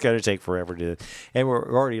 because it's going to take forever to. And we're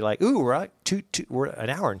already like, we're like we're an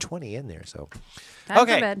hour and 20 in there. So, Time for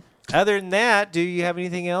okay. bed. Other than that, do you have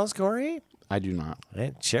anything else, Corey? I do not.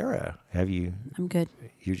 And Shara, have you? I'm good.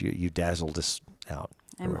 You dazzled us out.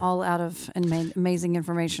 I'm all out of amazing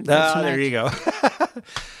information for Ah, tonight. there you go.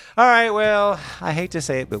 All right, well, I hate to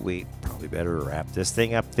say it, but we probably better wrap this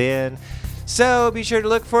thing up then. So be sure to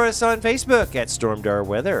look for us on Facebook at Stormdar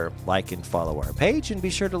Weather. Like and follow our page, and be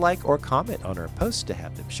sure to like or comment on our posts to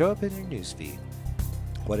have them show up in your newsfeed.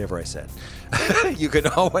 Whatever I said. You can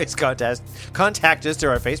always contact us through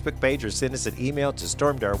our Facebook page or send us an email to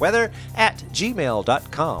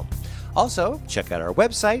stormdarweather@gmail.com. Also, check out our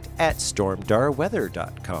website at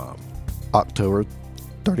stormdarweather.com. October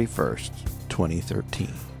 31st, 2013.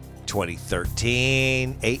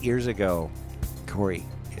 2013, 8 years ago. Corey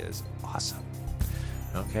is awesome.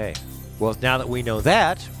 Okay. Well, now that we know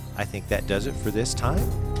that, I think that does it for this time.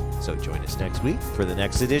 So join us next week for the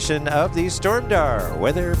next edition of the Stormdar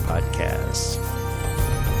Weather Podcast.